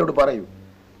കമ്പനിക്കാരോട് പറയൂ.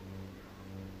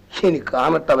 ഇനി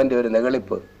കാണട്ടവന്റെ ഒരു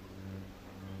നെകളിപ്പ്.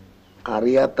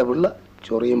 അറിയാത്ത പിള്ള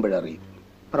ചൊറിയുമ്പോഴറിയും.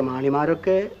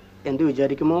 പ്രമാണിമാരൊക്കെ എന്ത്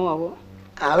വിചാരിക്കുമോ ആവോ?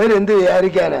 അവരെന്ത്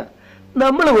വിചാരിക്കാനാ?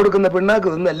 നമ്മൾ കൊടുക്കുന്ന പിണ്ണാക്ക്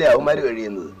നിന്നല്ലേ അവന്മാര്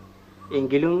കഴിയുന്നത്.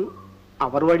 എങ്കിലും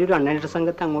അവർ വഴി ഒരു അന്വേഷണ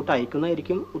സംഘത്തെ അങ്ങോട്ട്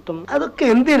അയക്കുന്നതായിരിക്കും ഉത്തമം. അതൊക്കെ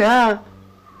എന്തിനാ?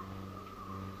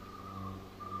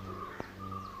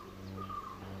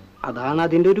 അതാണ്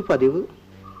അതിന്റെ ഒരു പതിവ്.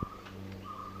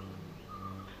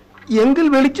 എങ്കിൽ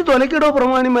വിളിച്ചു തൊലക്കിടോ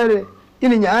പ്രമാണിമാരെ.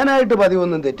 ഇനി ഞാനായിട്ട്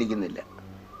പതിവൊന്നും തെറ്റിക്കുന്നില്ല.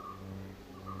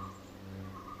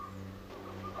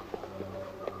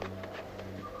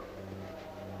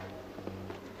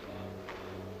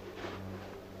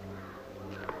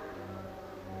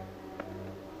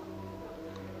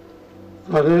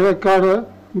 തലയിലക്കാട്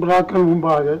ബ്രാക്കൽ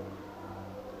മുമ്പാകെ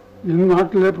ഈ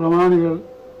നാട്ടിലെ പ്രമാണികൾ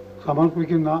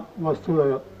സമർപ്പിക്കുന്ന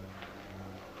വസ്തുതകൾ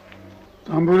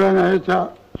തമ്പുരാൻ അയച്ച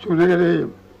ശുനകരെയും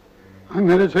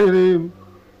അംഗരക്ഷകരെയും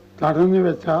തടഞ്ഞു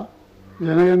വെച്ച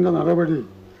ജനകന്റെ നടപടി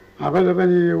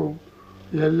അപലപനീയവും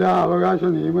എല്ലാ അവകാശ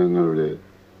നിയമങ്ങളുടെ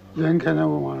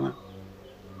ലംഘനവുമാണ്.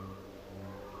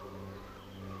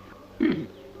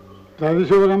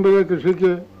 തരിശുപറമ്പിലെ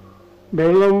കൃഷിക്ക്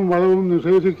വെള്ളവും വളവും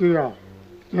നിഷേധിക്കുക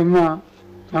എന്ന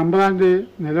തമ്പുരാന്റെ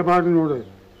നിലപാടിനോട്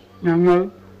ഞങ്ങൾ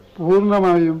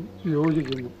പൂർണ്ണമായും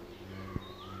യോജിക്കുന്നു.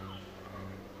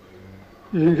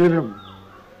 എങ്കിലും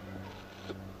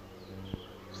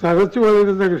സ്ഥലച്ചു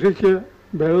വളരുന്ന കൃഷിക്ക്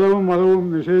വെള്ളവും വളവും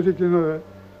നിഷേധിക്കുന്നത്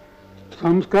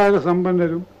സംസ്കാര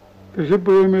സമ്പന്നരും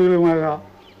കൃഷിപ്രേമികളുമായ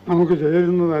നമുക്ക്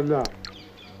ചേരുന്നതല്ല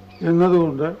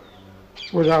എന്നതുകൊണ്ട്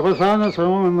ഒരവസാന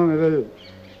ശ്രമം എന്ന നിലയിൽ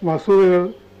വസ്തുതകൾ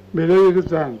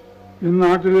വിലയിരുത്താൻ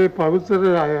ഇന്നാട്ടിലെ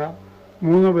പവിത്രരായ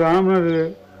 3 ബ്രാഹ്മണരെ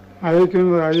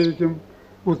അയക്കുന്നതായിരിക്കും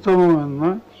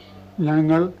ഉത്തമമെന്ന്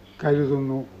ഞങ്ങൾ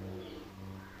കരുതുന്നു.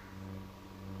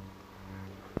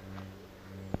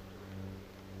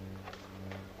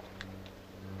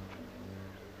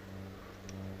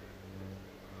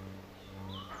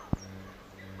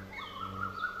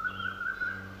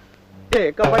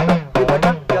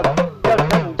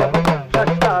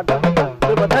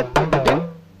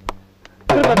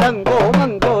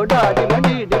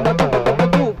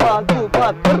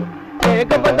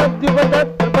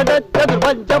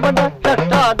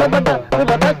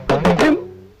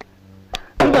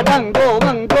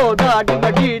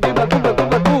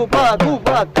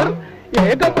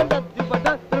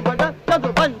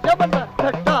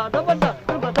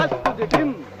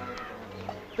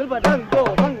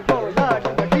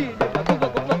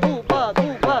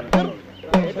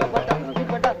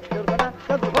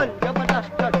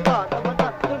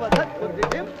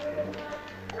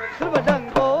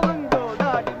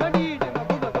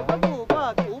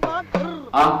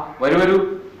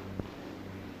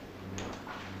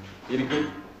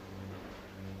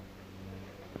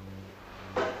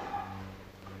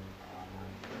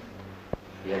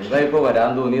 എന്താ ഇപ്പൊ വരാൻ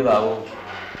തോന്നിയതാവോ?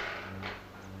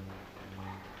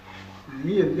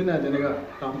 നീ എന്തിനാ ജനക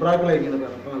തമ്പ്രാക്കളെ ഇങ്ങനെ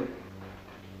നടക്കുന്നത്?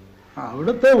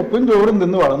 അവിടുത്തെ ഉപ്പും ചോറും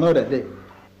നിന്ന് വളർന്നവരല്ലേ?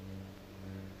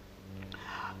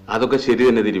 അതൊക്കെ ശരി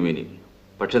തന്നെ തിരുമേനി.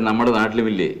 പക്ഷെ നമ്മുടെ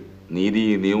നാട്ടിലുമില്ലേ നീതി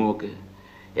നിയമമൊക്കെ?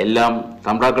 എല്ലാം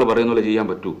തമ്പ്രാക്കൾ പറയുന്ന പോലെ ചെയ്യാൻ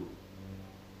പറ്റൂ?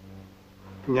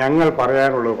 ഞങ്ങൾ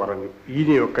പറയാനുള്ളത് പറഞ്ഞു.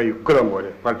 ഇനിയൊക്കെ യുക്തം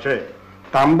പോലെ. പക്ഷേ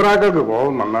തമ്പ്രാക്കൾക്ക്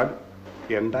കോപം വന്നാൽ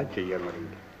എന്താ ചെയ്യാൻ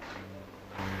അറിയില്ല.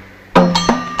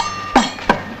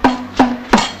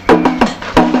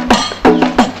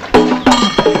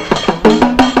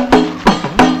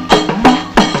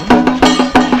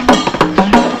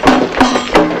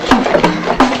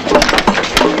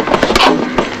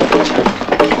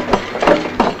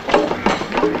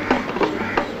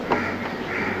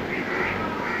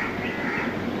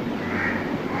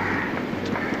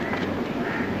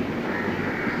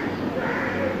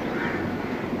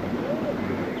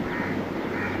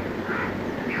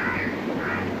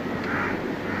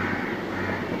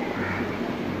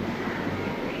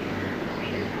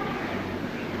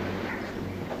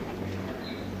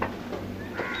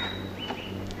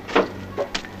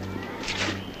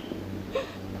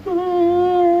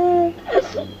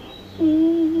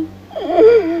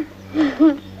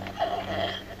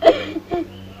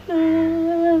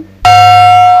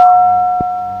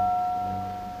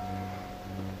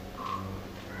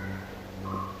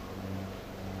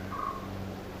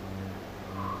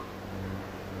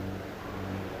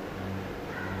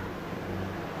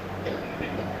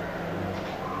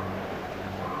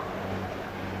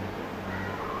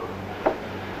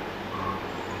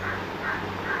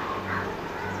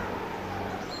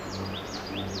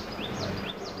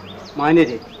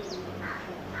 മാന്യരെ,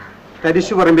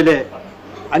 തരിശുപറമ്പിലെ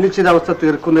അനിശ്ചിതാവസ്ഥ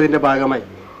തീർക്കുന്നതിൻ്റെ ഭാഗമായി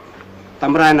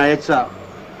തമ്പ്രാൻ അയച്ച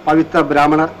പവിത്ര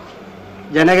ബ്രാഹ്മണർ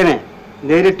ജനകനെ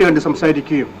നേരിട്ട് കണ്ട്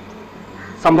സംസാരിക്കുകയും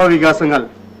സംഭവവികാസങ്ങൾ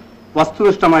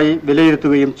വസ്തുനിഷ്ഠമായി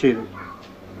വിലയിരുത്തുകയും ചെയ്തു.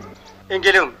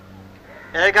 എങ്കിലും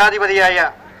ഏകാധിപതിയായ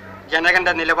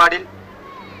ജനകന്റെ നിലപാടിൽ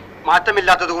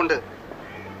മാറ്റമില്ലാത്തതുകൊണ്ട്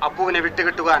അപ്പുവിനെ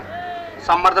വിട്ടുകിട്ടുവാൻ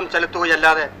സമ്മർദ്ദം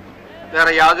ചെലുത്തുകയല്ലാതെ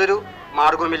വേറെ യാതൊരു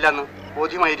മാർഗവുമില്ലെന്ന്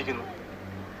ബോധ്യമായിരിക്കുന്നു.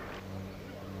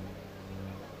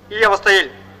 ഈ അവസ്ഥയിൽ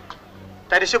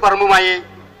തരിശുപറമ്പുമായി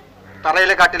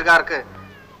തറയിലെ കാട്ടിൽക്കാർക്ക്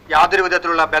യാതൊരു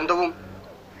വിധത്തിലുള്ള ബന്ധവും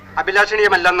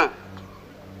അഭിലാഷണീയമല്ലെന്ന്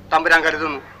തമ്പുരാൻ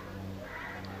കരുതുന്നു.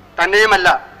 തന്നെയുമല്ല,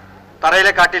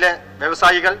 തറയിലെ കാട്ടിലെ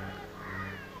വ്യവസായികൾ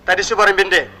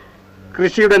തരിശുപറമ്പിൻ്റെ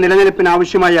കൃഷിയുടെ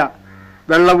നിലനിൽപ്പിനാവശ്യമായ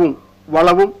വെള്ളവും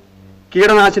വളവും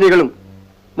കീടനാശിനികളും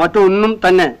മറ്റൊന്നും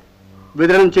തന്നെ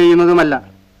വിതരണം ചെയ്യുന്നതുമല്ല.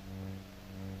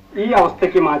 ഈ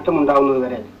അവസ്ഥയ്ക്ക്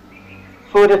മാറ്റമുണ്ടാവുന്നതുവരെ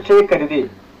സ്വരക്ഷയെ കരുതി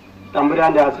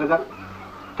തമ്പുരാന്റെ ആശ്രിതർ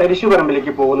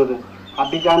തരിശുപറമ്പിലേക്ക് പോകുന്നത്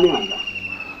അഭികാമ്യമല്ല.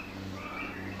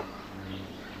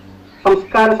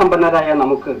 സംസ്കാര സമ്പന്നരായ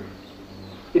നമുക്ക്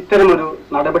ഇത്തരമൊരു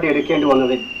നടപടി എടുക്കേണ്ടി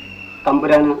വന്നതിൽ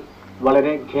തമ്പുരാന്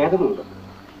വളരെ ഖേദമുണ്ട്.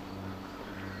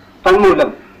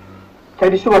 തന്മൂലം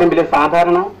തരിശുപറമ്പിലെ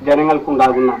സാധാരണ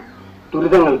ജനങ്ങൾക്കുണ്ടാകുന്ന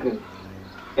ദുരിതങ്ങൾക്ക്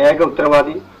ഏക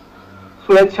ഉത്തരവാദി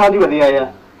സ്വേച്ഛാധിപതിയായ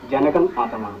ജനകൻ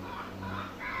മാത്രമാണ്.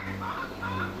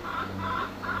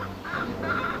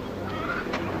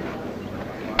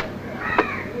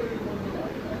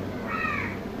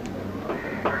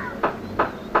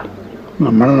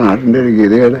 നമ്മുടെ നാട്ടിൻ്റെ ഒരു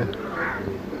ഗതികേട്.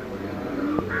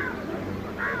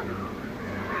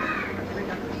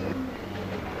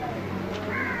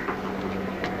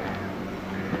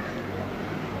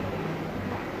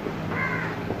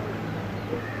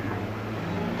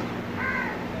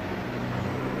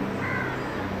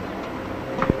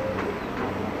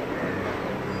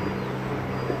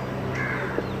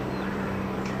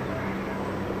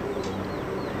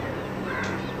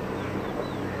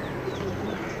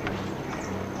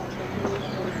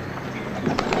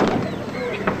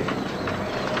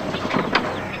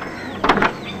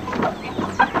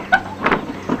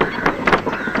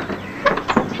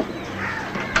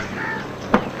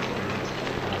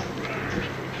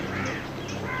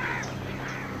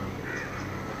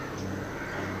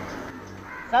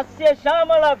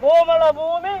 സസ്യശ്യാമള കോമള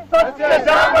ഭൂമി,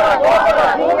 സസ്യശ്യാമള കോമള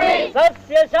ഭൂമി,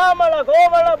 സസ്യശ്യാമള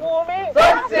കോമള ഭൂമി,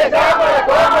 സസ്യശ്യാമള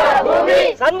കോമള ഭൂമി,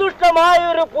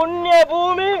 സന്തുഷ്ടമായൊരു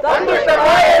പുണ്യഭൂമി,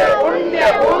 സന്തുഷ്ടമായൊരു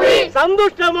പുണ്യഭൂമി,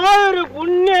 സന്തുഷ്ടമായൊരു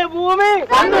പുണ്യഭൂമി,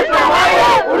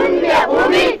 സന്തുഷ്ടമായൊരു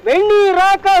പുണ്യഭൂമി,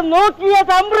 വെണ്ണീറാക്കാൻ നോക്കിയ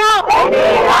തമ്പ്ര,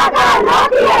 വെണ്ണീറാക്കാൻ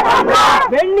നോക്കിയ തമ്പ്ര,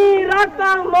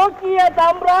 വെണ്ണീറാക്കാൻ നോക്കിയ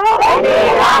തമ്പ്ര,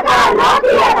 വെണ്ണീറാക്കാൻ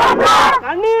നോക്കിയ തമ്പ്ര,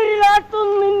 കണ്ണീരിലാട്ടും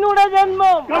നിന്നുടെ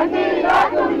ജന്മം,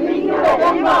 കണ്ണീരിലാട്ടും നിന്നുടെ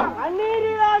ജന്മം,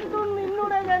 കണ്ണീരിലാട്ടും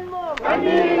നിന്നുടെ ജന്മം,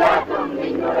 കണ്ണീരിലാട്ടും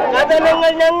നിന്നുടെ ജന്മം.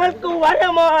 കഥനങ്ങൾ ഞങ്ങൾക്ക്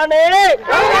വരമാണ്,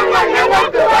 കഥനങ്ങൾ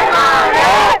ഞങ്ങൾക്ക് വരമാണ്,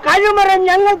 കഴിമരം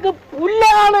ഞങ്ങൾക്ക്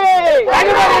പുല്ലാണ്,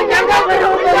 കഴിമരം ഞങ്ങൾക്ക്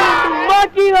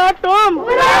ഉമ്മാക്കി കാട്ടും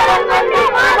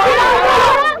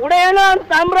ഉടയനാൻ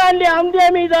തമ്പ്രാന്റെ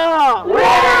അന്ത്യമിതാ,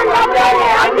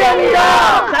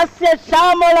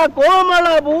 സസ്യശ്യാമള കോമള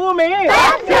ഭൂമി,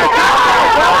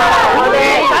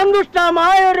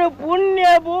 സന്തുഷ്ടമായൊരു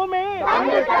പുണ്യഭൂമി,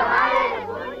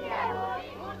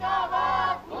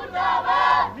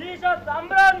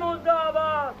 തമ്പ്രാൻ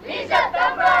മുർദാബാദ്,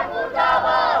 തമ്പ്രാൻ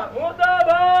മുർദാബാദ്,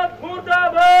 മുർദാബാദ്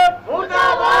മുർദാബാദ്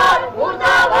മുർദാബാദ്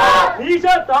മുർദാബാദ്,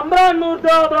 തമ്പ്രാൻ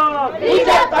മുർദാബാദ്,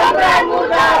 തമ്പ്രാൻ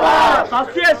മുർദാബാദ്,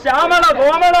 സസ്യശ്യാമള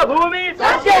കോമള ഭൂമി,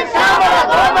 സസ്യശ്യാമള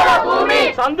കോമള ഭൂമി,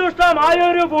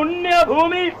 സന്തുഷ്ടമായൊരു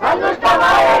പുണ്യഭൂമി,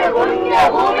 സന്തുഷ്ടമായൊരു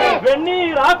പുണ്യഭൂമി,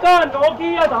 വെണ്ണീറാക്കാൻ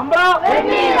നോക്കിയ തമ്പ്ര,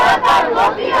 വെണ്ണീറാക്കാൻ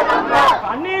നോക്കിയ തമ്പ്ര,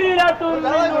 കണ്ണീരിലാട്ടും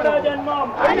നിന്നുടെ ജന്മം,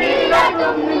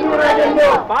 കണ്ണീരിലാട്ടും നിന്നുടെ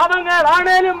ജന്മം,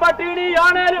 പാപങ്ങളാണേലും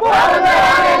പട്ടിണിയാണേലും,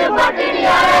 പാപങ്ങളാണേലും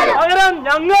പട്ടിണിയാണേലും, പകരം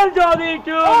ഞങ്ങൾ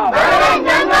ചോദിക്കും, പകരം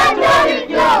ഞങ്ങൾ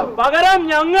ചോദിക്കും, പകരം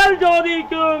ഞങ്ങൾ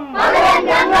ചോദിക്കും, പകരം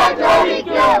ഞങ്ങൾ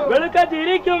ചോദിക്കും, വെളുക്ക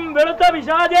ചിരിക്കും വെളുത്ത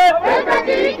പിശാചേ, വെളുക്ക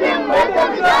ചിരിക്കും വെളുത്ത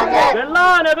പിശാചേ,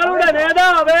 വെള്ളാനകളുടെ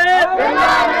നേതാവേ,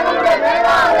 വെള്ളാനകളുടെ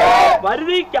നേതാവേ,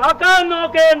 വരുതിക്കാക്കാൻ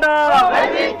നോക്കേണ്ട,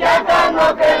 വരുതിക്കാക്കാൻ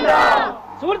നോക്കേണ്ട.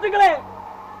 സുഹൃത്തുക്കളെ,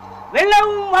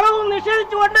 വെള്ളവും വളവും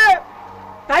നിഷേധിച്ചുകൊണ്ട്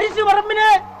തരിശു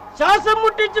പറമ്പിനെ ശ്വാസം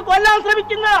മുട്ടിച്ച് കൊല്ലാൻ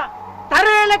ശ്രമിക്കുന്ന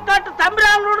തറയിലക്കാട്ട്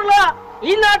തമ്പുരാനോടുള്ള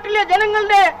ഈ നാട്ടിലെ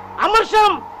ജനങ്ങളുടെ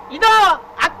അമർഷം ഇതാ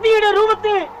അഗ്നിയുടെ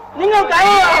രൂപത്തിൽ നിങ്ങൾക്ക്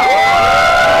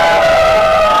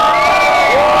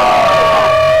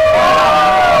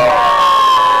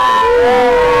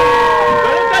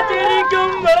വെളുക്കച്ചിരിക്കും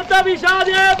വെളുത്ത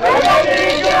വിഷാദേ,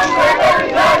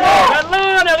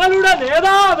 വെള്ളാനകളുടെ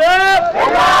നേതാവേ,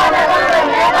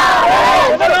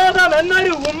 ഉപരോധം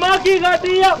എന്നൊരു ഉമ്മാക്കി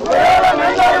കാട്ടിയ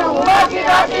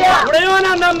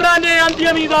ഉടയോനാം തമ്പ്രാന്റെ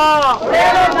അന്ത്യമിതാ,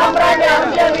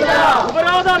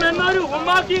 ഉപരോധം എന്നൊരു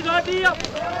ഉമ്മാക്കി കാട്ടിയ.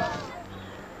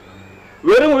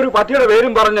 വെറും ഒരു പട്ടിയുടെ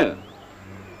പേരും പറഞ്ഞ്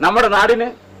നമ്മുടെ നാടിന്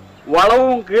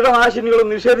വളവും കീടനാശിനികളും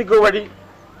നിഷേധിക്കുക വഴി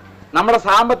നമ്മുടെ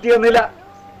സാമ്പത്തിക നില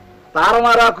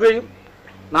താറുമാറാക്കുകയും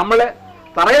നമ്മളെ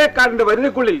തറയേക്കാടിന്റെ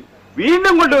വരുതിക്കുള്ളിൽ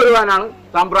വീണ്ടും കൊണ്ടുവരുവാനാണ്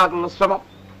തമ്പ്രാക്കളുടെ ശ്രമം.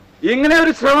 ഇങ്ങനെ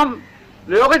ഒരു ശ്രമം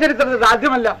ലോകചരിത്രത്തിൽ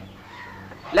ആദ്യമല്ല.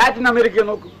 ലാറ്റിൻ അമേരിക്കയെ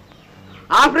നോക്കൂ,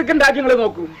 ആഫ്രിക്കൻ രാജ്യങ്ങളെ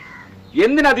നോക്കൂ,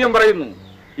 എന്തിനധികം പറയുന്നു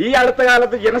ഈ അടുത്ത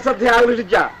കാലത്ത് ജനശ്രദ്ധ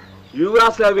ആകർഷിച്ച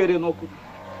യൂഗ്രാസ്ലാവിയരെ നോക്കൂ.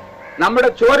 നമ്മുടെ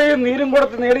ചോരയും നീരും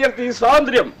കൊടുത്ത് നേടിയെടുത്ത ഈ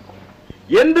സ്വാതന്ത്ര്യം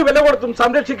എന്ത് വില കൊടുത്തും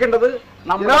സംരക്ഷിക്കേണ്ടത്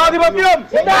ജനാധിപത്യം,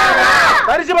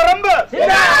 തരിശുപറമ്പ്,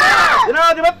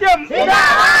 ജനാധിപത്യം.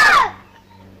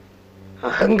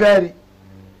 അഹങ്കാരി,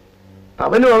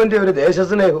 അവനും അവന്റെ ഒരു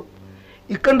ദേശസ്നേഹവും.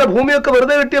 ഇക്കണ്ട ഭൂമിയൊക്കെ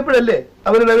വെറുതെ കിട്ടിയപ്പോഴല്ലേ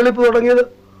അവന് നെകളിപ്പ് തുടങ്ങിയത്.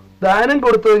 ദാനം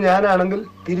കൊടുത്തത് ഞാനാണെങ്കിൽ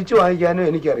തിരിച്ചു വാങ്ങിക്കാനും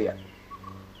എനിക്കറിയാം.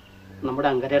 നമ്മുടെ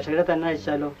അംഗരക്ഷകരെ തന്നെ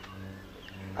അയച്ചാലോ?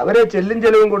 അവരെ ചെല്ലും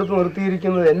ചെലവും കൊടുത്ത്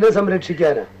നിർത്തിയിരിക്കുന്നത് എന്നെ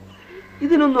സംരക്ഷിക്കാനാ.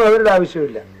 ഇതിനൊന്നും അവരുടെ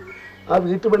ആവശ്യമില്ല. ആ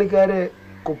വീട്ടുപണിക്കാരെ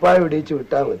കുപ്പായം ഇടിയിച്ച്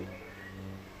വിട്ടാൽ മതി.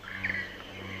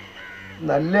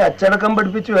 നല്ല അച്ചടക്കം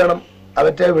പഠിപ്പിച്ചു വേണം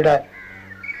അവറ്റെ വിടാൻ.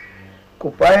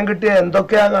 കുപ്പായം കിട്ടിയ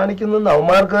എന്തൊക്കെയാ കാണിക്കുന്നതെന്ന്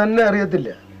അവന്മാർക്ക് തന്നെ അറിയത്തില്ല.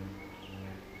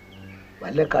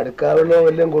 വല്ല കടുക്കാവെള്ളോ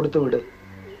വല്ലതും കൊടുത്തു വിട്.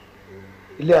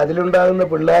 ഇല്ല അതിലുണ്ടാകുന്ന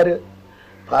പിള്ളേര്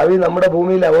ഭാവി നമ്മുടെ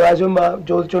ഭൂമിയിൽ അവകാശവും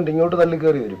ചോദിച്ചുകൊണ്ട് ഇങ്ങോട്ട്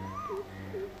തള്ളിക്കേറി വരും.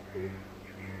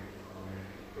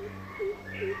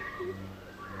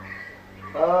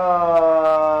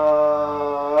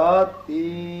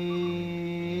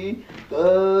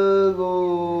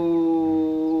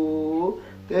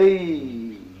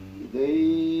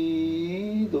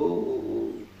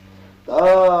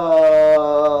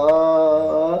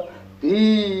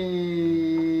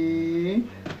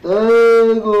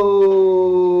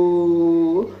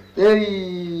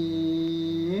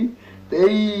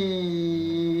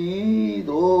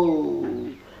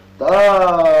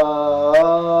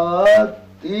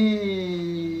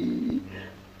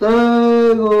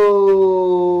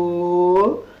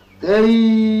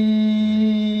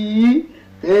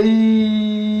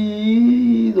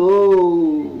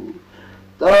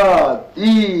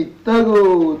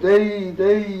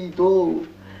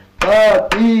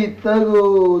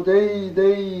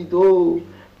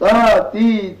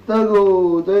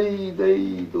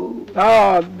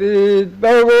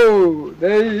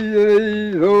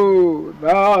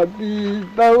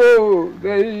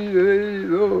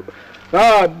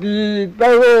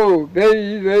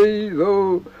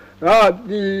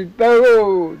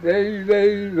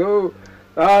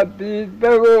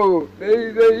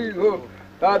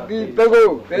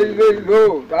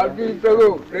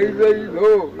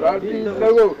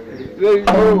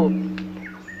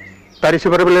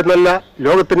 പരിശുപറമ്പിൽ എന്നല്ല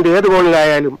ലോകത്തിന്റെ ഏത്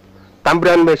കോണിലായാലും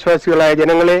തമ്പുരാൻ വിശ്വാസികളായ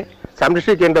ജനങ്ങളെ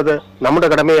സംരക്ഷിക്കേണ്ടത് നമ്മുടെ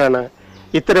കടമയാണ്.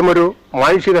 ഇത്തരമൊരു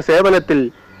മാനുഷിക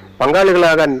സേവനത്തിൽ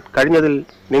പങ്കാളികളാകാൻ കഴിഞ്ഞതിൽ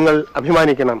നിങ്ങൾ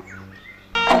അഭിമാനിക്കണം.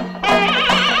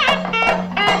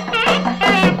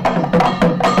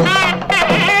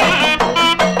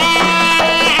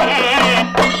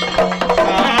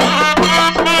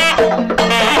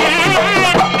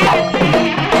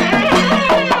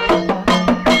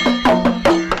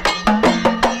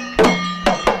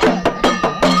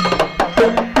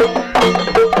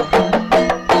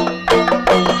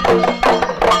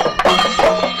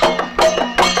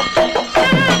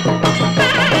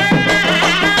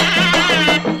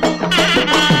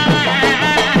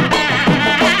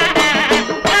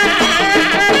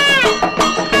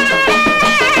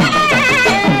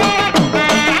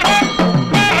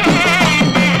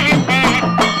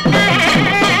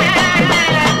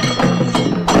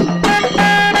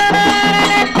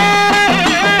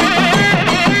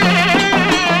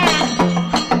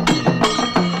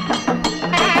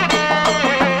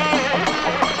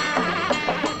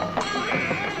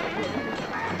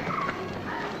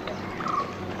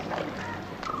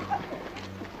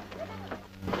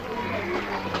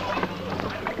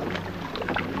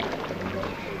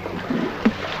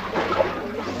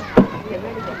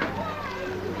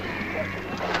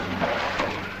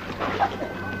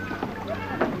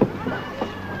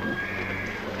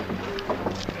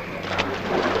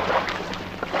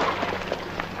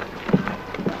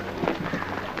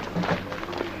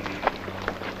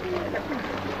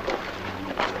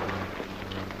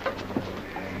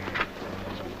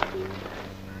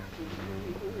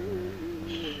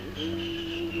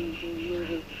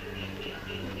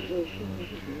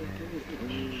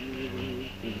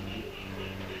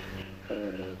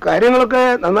 കാര്യങ്ങളൊക്കെ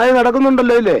നന്നായി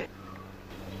നടക്കുന്നുണ്ടല്ലോ ഇല്ലേ?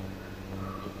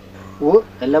 ഓ,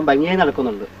 എല്ലാം ഭംഗിയായി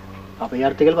നടക്കുന്നുണ്ട്.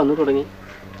 അഭയാർത്ഥികൾ വന്നു തുടങ്ങി.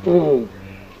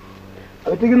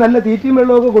 അവറ്റേക്ക് നല്ല തീറ്റയും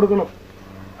വെള്ളമൊക്കെ കൊടുക്കണം.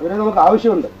 അവരെ നമുക്ക്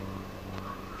ആവശ്യമുണ്ട്.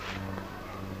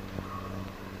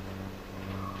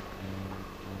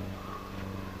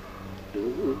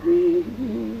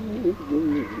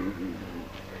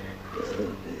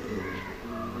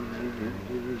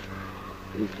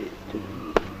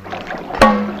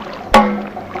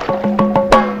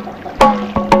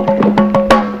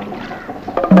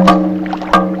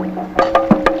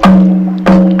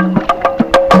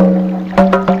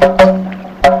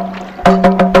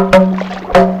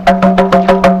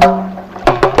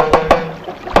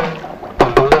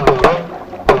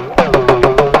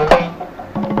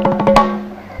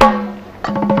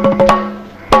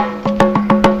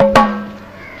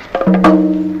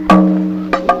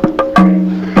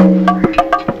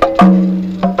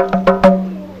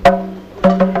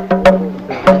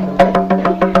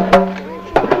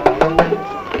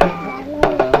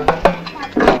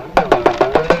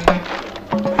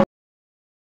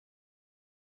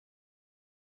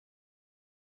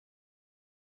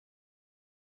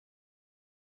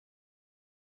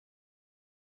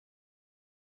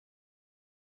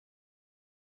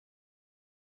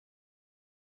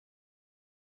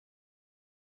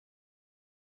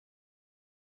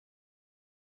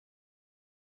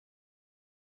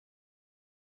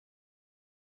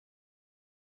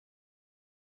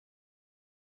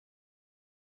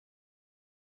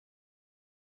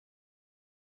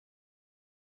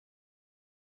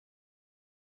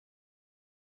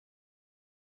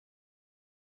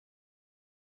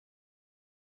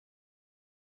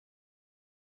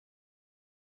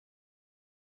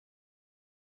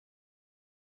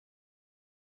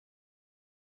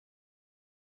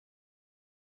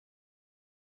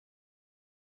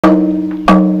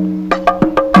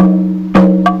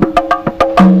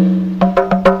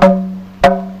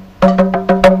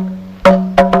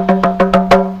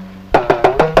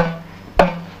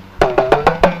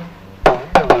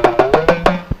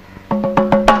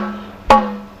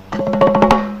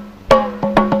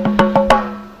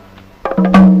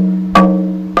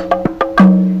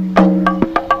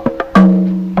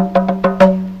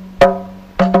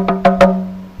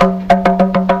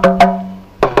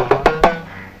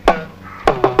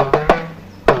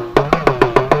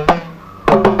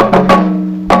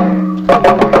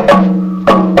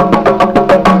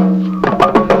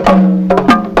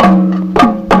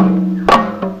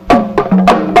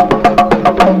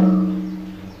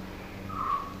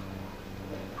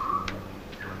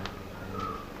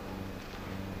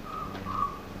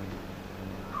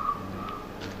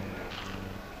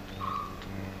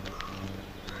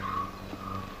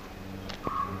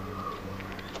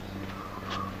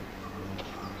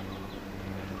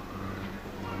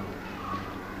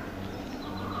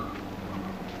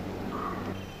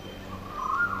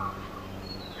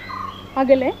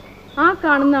 അകലെ ആ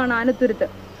കാണുന്നതാണ് ആനത്തുരുത്ത്.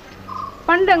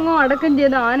 പണ്ടെങ്ങോ അടക്കം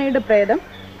ചെയ്ത ആനയുടെ പ്രേതം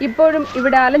ഇപ്പോഴും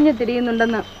ഇവിടെ അലഞ്ഞു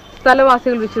തിരിയുന്നുണ്ടെന്ന്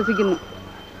സ്ഥലവാസികൾ വിശ്വസിക്കുന്നു.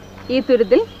 ഈ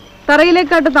തുരുത്തിൽ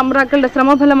തറയിലേക്കാട്ട് തമ്പ്രാക്കളുടെ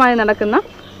ശ്രമഫലമായി നടക്കുന്ന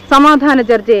സമാധാന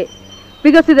ചർച്ചയെ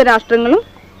വികസിത രാഷ്ട്രങ്ങളും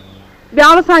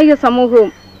വ്യാവസായിക സമൂഹവും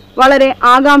വളരെ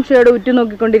ആകാംക്ഷയോടെ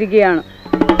ഉറ്റുനോക്കിക്കൊണ്ടിരിക്കുകയാണ്.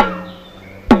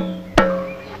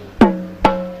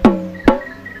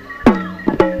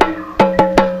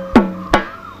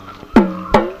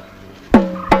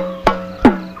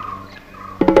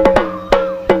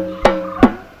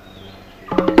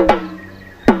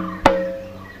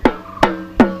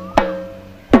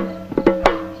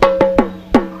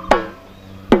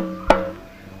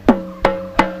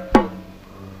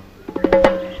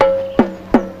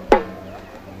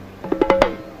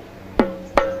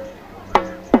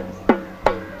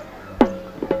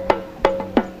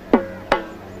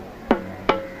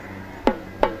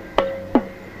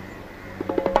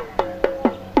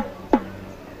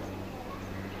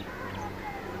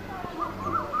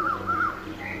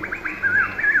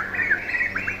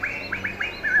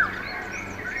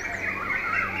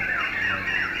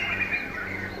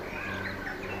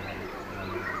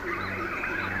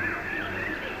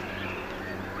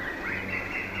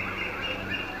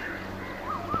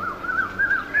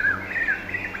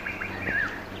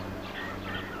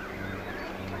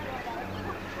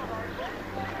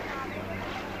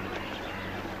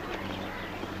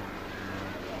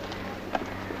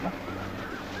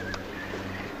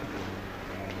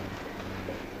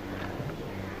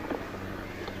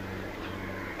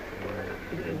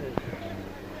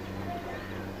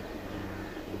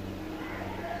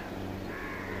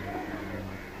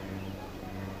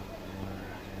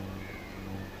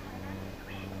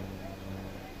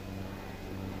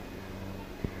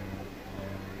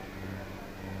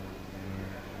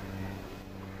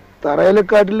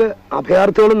 തറയിലക്കാട്ടില്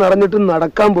അഭയാർത്ഥികൾ നിറഞ്ഞിട്ട്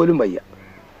നടക്കാൻ പോലും വയ്യ.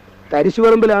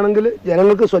 തരിശുപറമ്പിലാണെങ്കിൽ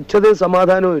ജനങ്ങൾക്ക് സ്വച്ഛതയും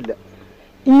സമാധാനവും ഇല്ല.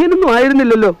 ഇങ്ങനൊന്നും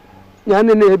ആയിരുന്നില്ലല്ലോ ഞാൻ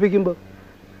നിന്നെ ഏൽപ്പിക്കുമ്പോ.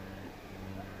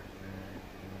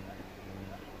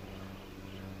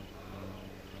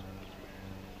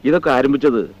 ഇതൊക്കെ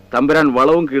ആരംഭിച്ചത് തമ്പുരാൻ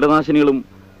വളവും കീടനാശിനികളും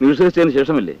നിഷേധിച്ചതിന്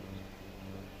ശേഷമല്ലേ?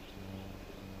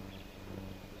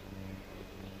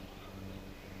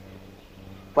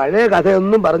 പഴയ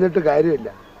കഥയൊന്നും പറഞ്ഞിട്ട് കാര്യമില്ല.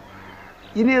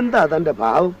 ഇനി എന്താ തന്റെ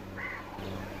ഭാവം?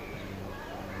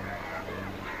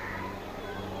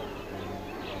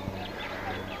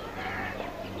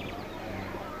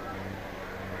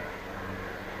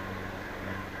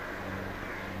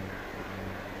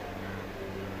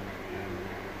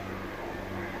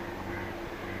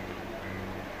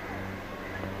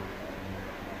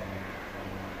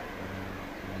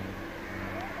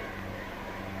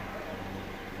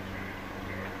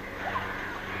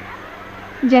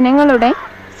 ജനങ്ങളുടെ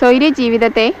സ്വൈര്യ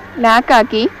ജീവിതത്തെ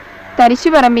ലാക്കാക്കി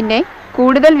തരിശുപറമ്പിൻ്റെ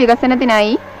കൂടുതൽ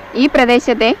വികസനത്തിനായി ഈ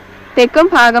പ്രദേശത്തെ തെക്കും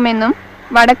ഭാഗമെന്നും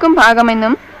വടക്കും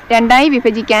ഭാഗമെന്നും രണ്ടായി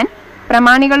വിഭജിക്കാൻ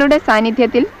പ്രമാണികളുടെ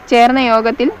സാന്നിധ്യത്തിൽ ചേർന്ന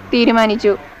യോഗത്തിൽ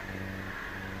തീരുമാനിച്ചു.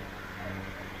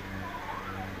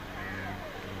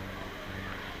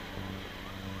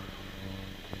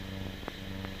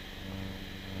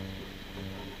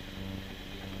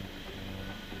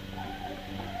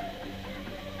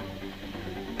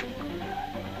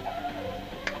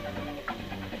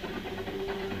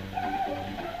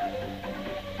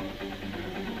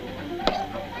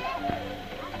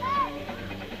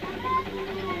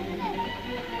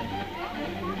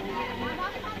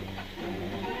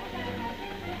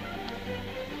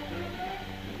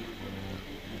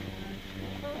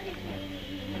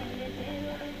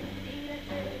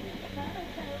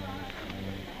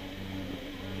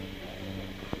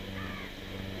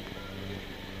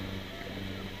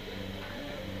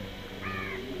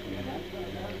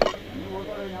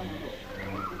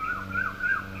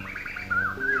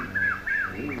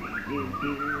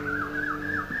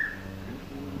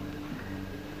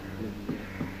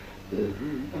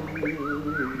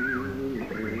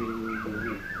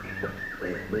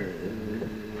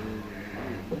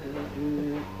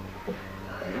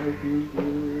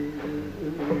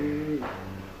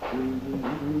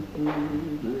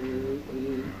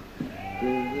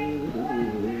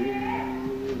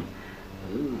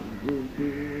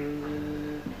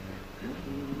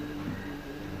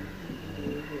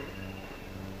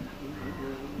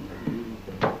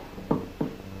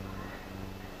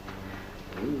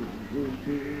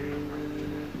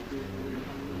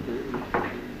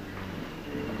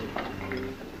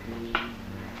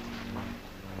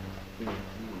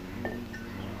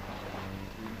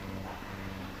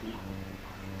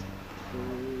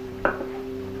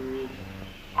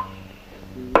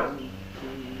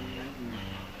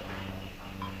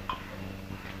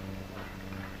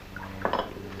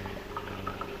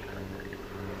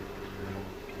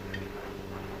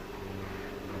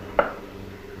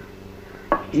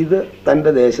 ഇത്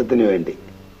തൻ്റെ ദേശത്തിന് വേണ്ടി.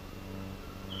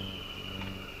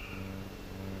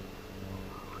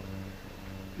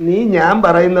 നീ ഞാൻ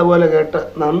പറയുന്ന പോലെ കേട്ട്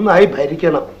നന്നായി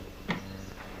ഭരിക്കണം.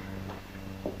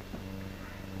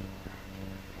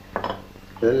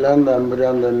 എല്ലാം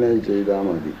തമ്പുരാൻ തന്നെ ചെയ്താൽ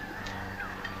മതി.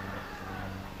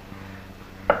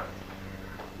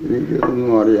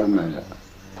 എനിക്കൊന്നും അറിയാൻ മേല.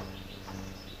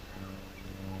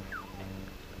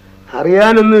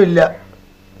 അറിയാനൊന്നുമില്ല.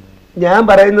 ഞാൻ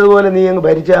പറയുന്നത് പോലെ നീ അങ്ങ്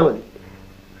ഭരിച്ചാൽ മതി.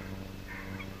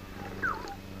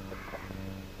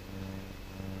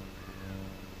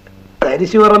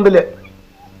 തരിശുപറമ്പില്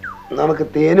നമുക്ക്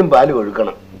തേനും പാലും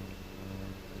ഒഴുക്കണം.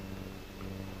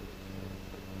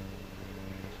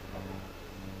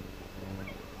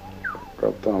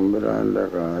 തമ്പുരാന്റെ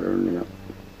കാരുണ്യം.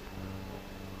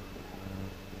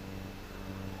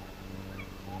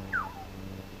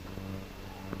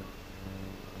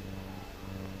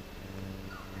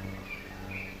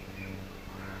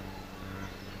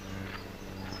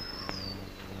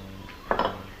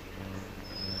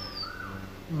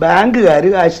 ബാങ്കുകാർ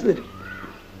കാശ് തരും,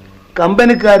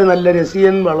 കമ്പനിക്കാർ നല്ല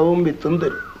രസീയൻ വളവും വിത്തും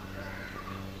തരും,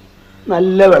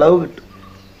 നല്ല വിളവ് കിട്ടും.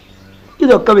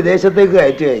 ഇതൊക്കെ വിദേശത്തേക്ക്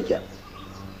കയറ്റി അയക്കാം,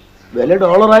 വില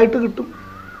ഡോളറായിട്ട് കിട്ടും.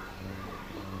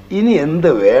 ഇനി എന്ത്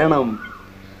വേണം?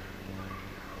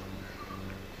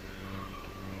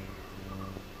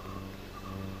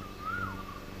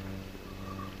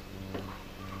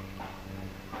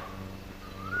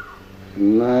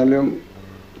 എന്നാലും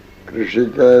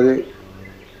കൃഷിക്കാര്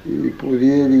ഈ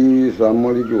പുതിയ രീതി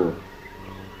സമ്മതിക്കുമോ?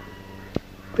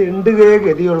 തിണ്ടുകയെ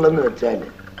ഗതിയുള്ളെന്ന് വെച്ചാൽ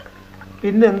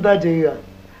പിന്നെന്താ ചെയ്യുക?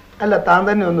 അല്ല, താൻ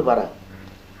തന്നെ ഒന്ന് പറ.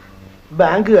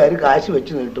 ബാങ്കുകാർ കാശ്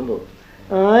വെച്ച് നീട്ടുമ്പോൾ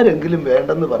ആരെങ്കിലും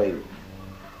വേണ്ടെന്ന് പറയൂ?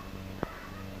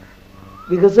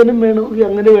 വികസനം വേണമെങ്കിൽ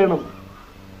അങ്ങനെ വേണം.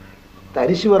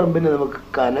 തരിശുപറമ്പിന് നമുക്ക്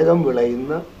കനകം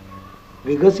വിളയുന്ന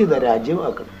വികസിത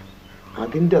രാജ്യമാക്കണം.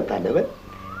 അതിൻ്റെ തലവൻ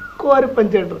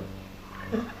കോരപ്പഞ്ചേട്ടൻ.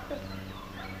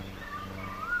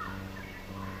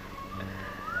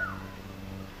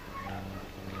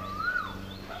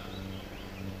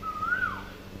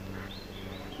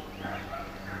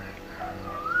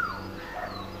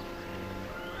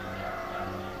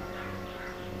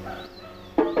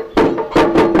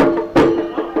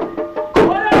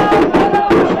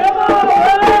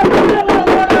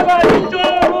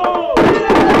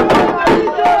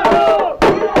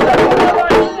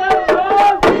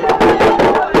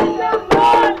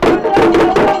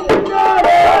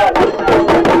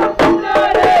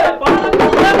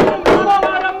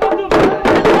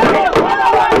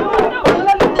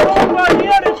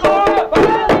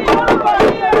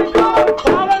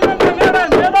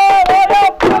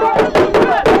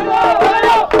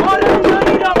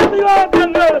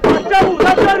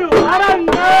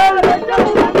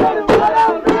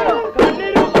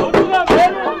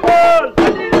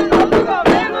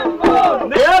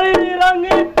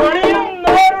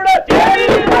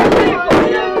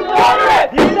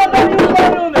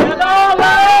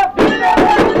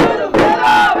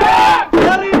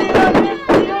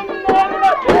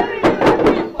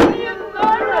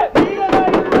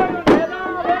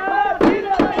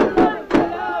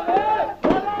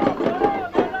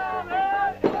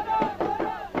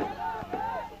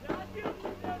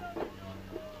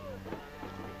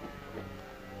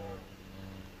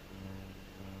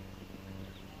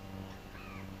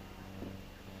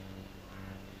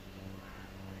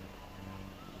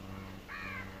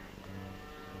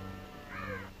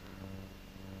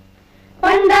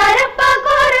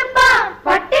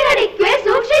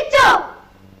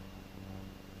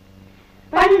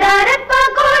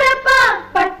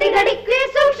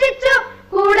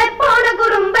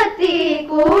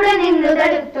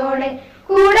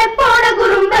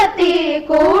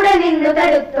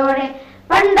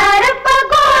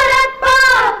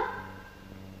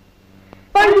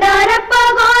 പണ്ടാരപ്പ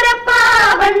കോരപ്പ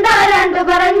പണ്ടാരാണ്ട്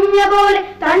പറഞ്ഞ പോലെ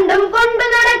തണ്ടും കൊണ്ടു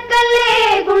നടക്കല്ലേ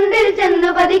കുണ്ടിൽ ചെന്ന്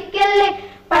പതിക്കല്ലേ.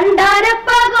 പണ്ടാരപ്പ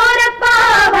കോരപ്പ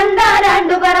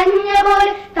പണ്ടാരാണ്ട് പറഞ്ഞ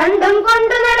പോലെ തണ്ടും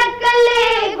കൊണ്ടു നടക്കല്ലേ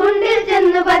കുണ്ടിൽ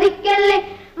ചെന്ന് പതിക്കല്ലേ.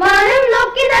 മാനം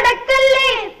നോക്കി നടക്കല്ലേ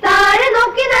താഴെ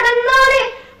നോക്കി നടന്നോളെ.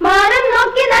 മാനം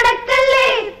നോക്കി നടക്കല്ലേ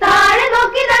താഴെ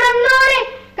നോക്കി നടന്നോളെ.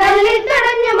 കല്ലിൽ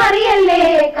തടഞ്ഞു മറിയല്ലേ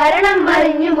കരണം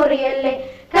മറിഞ്ഞു മുറിയല്ലേ.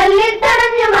 കല്ലിൽ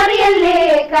തടഞ്ഞു മറിയല്ലേ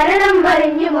കരണം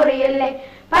മറിഞ്ഞു മുറിയല്ലേ.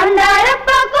 പണ്ടാരപ്പ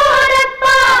കോര